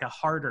 It's like a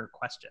harder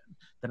question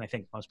than I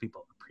think most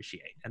people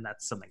appreciate. And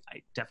that's something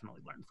I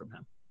definitely learned from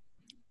him.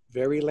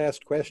 Very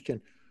last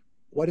question.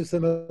 What is the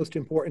most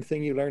important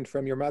thing you learned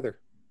from your mother?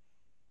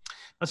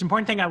 Most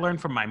important thing I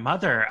learned from my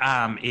mother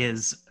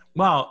is,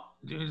 well,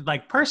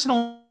 like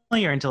personally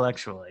or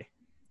intellectually?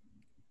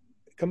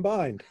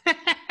 Combined.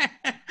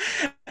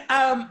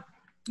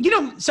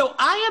 So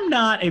I am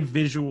not a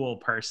visual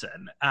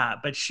person,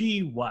 but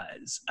she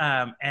was.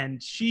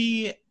 And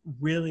she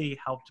really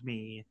helped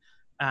me.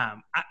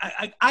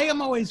 I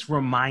am always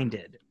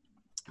reminded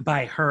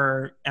by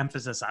her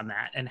emphasis on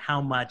that and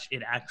how much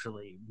it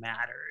actually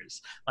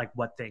matters, like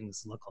what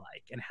things look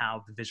like and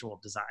how the visual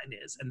design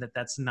is, and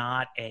that's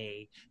not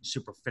a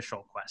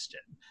superficial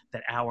question,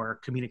 that our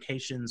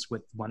communications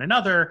with one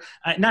another,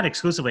 not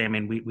exclusively, I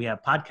mean, we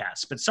have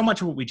podcasts, but so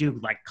much of what we do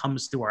like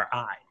comes through our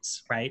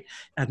eyes, right?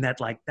 And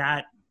that like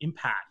that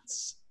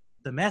impacts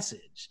the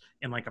message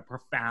in like a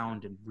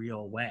profound and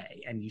real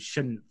way. And you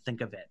shouldn't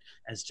think of it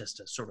as just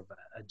a sort of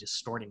a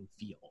distorting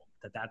feel.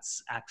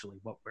 That's actually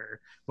what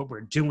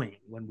we're doing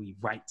when we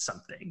write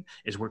something,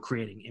 is we're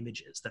creating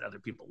images that other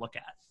people look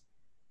at.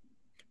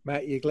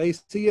 Matt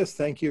Yglesias,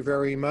 thank you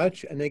very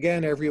much. And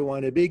again,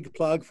 everyone, a big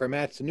plug for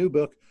Matt's new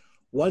book,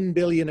 1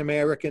 Billion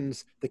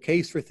Americans, The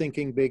Case for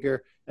Thinking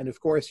Bigger. And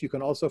of course, you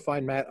can also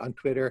find Matt on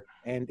Twitter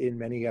and in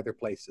many other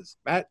places.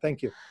 Matt,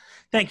 thank you.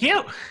 Thank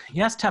you.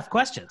 Yes, tough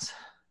questions.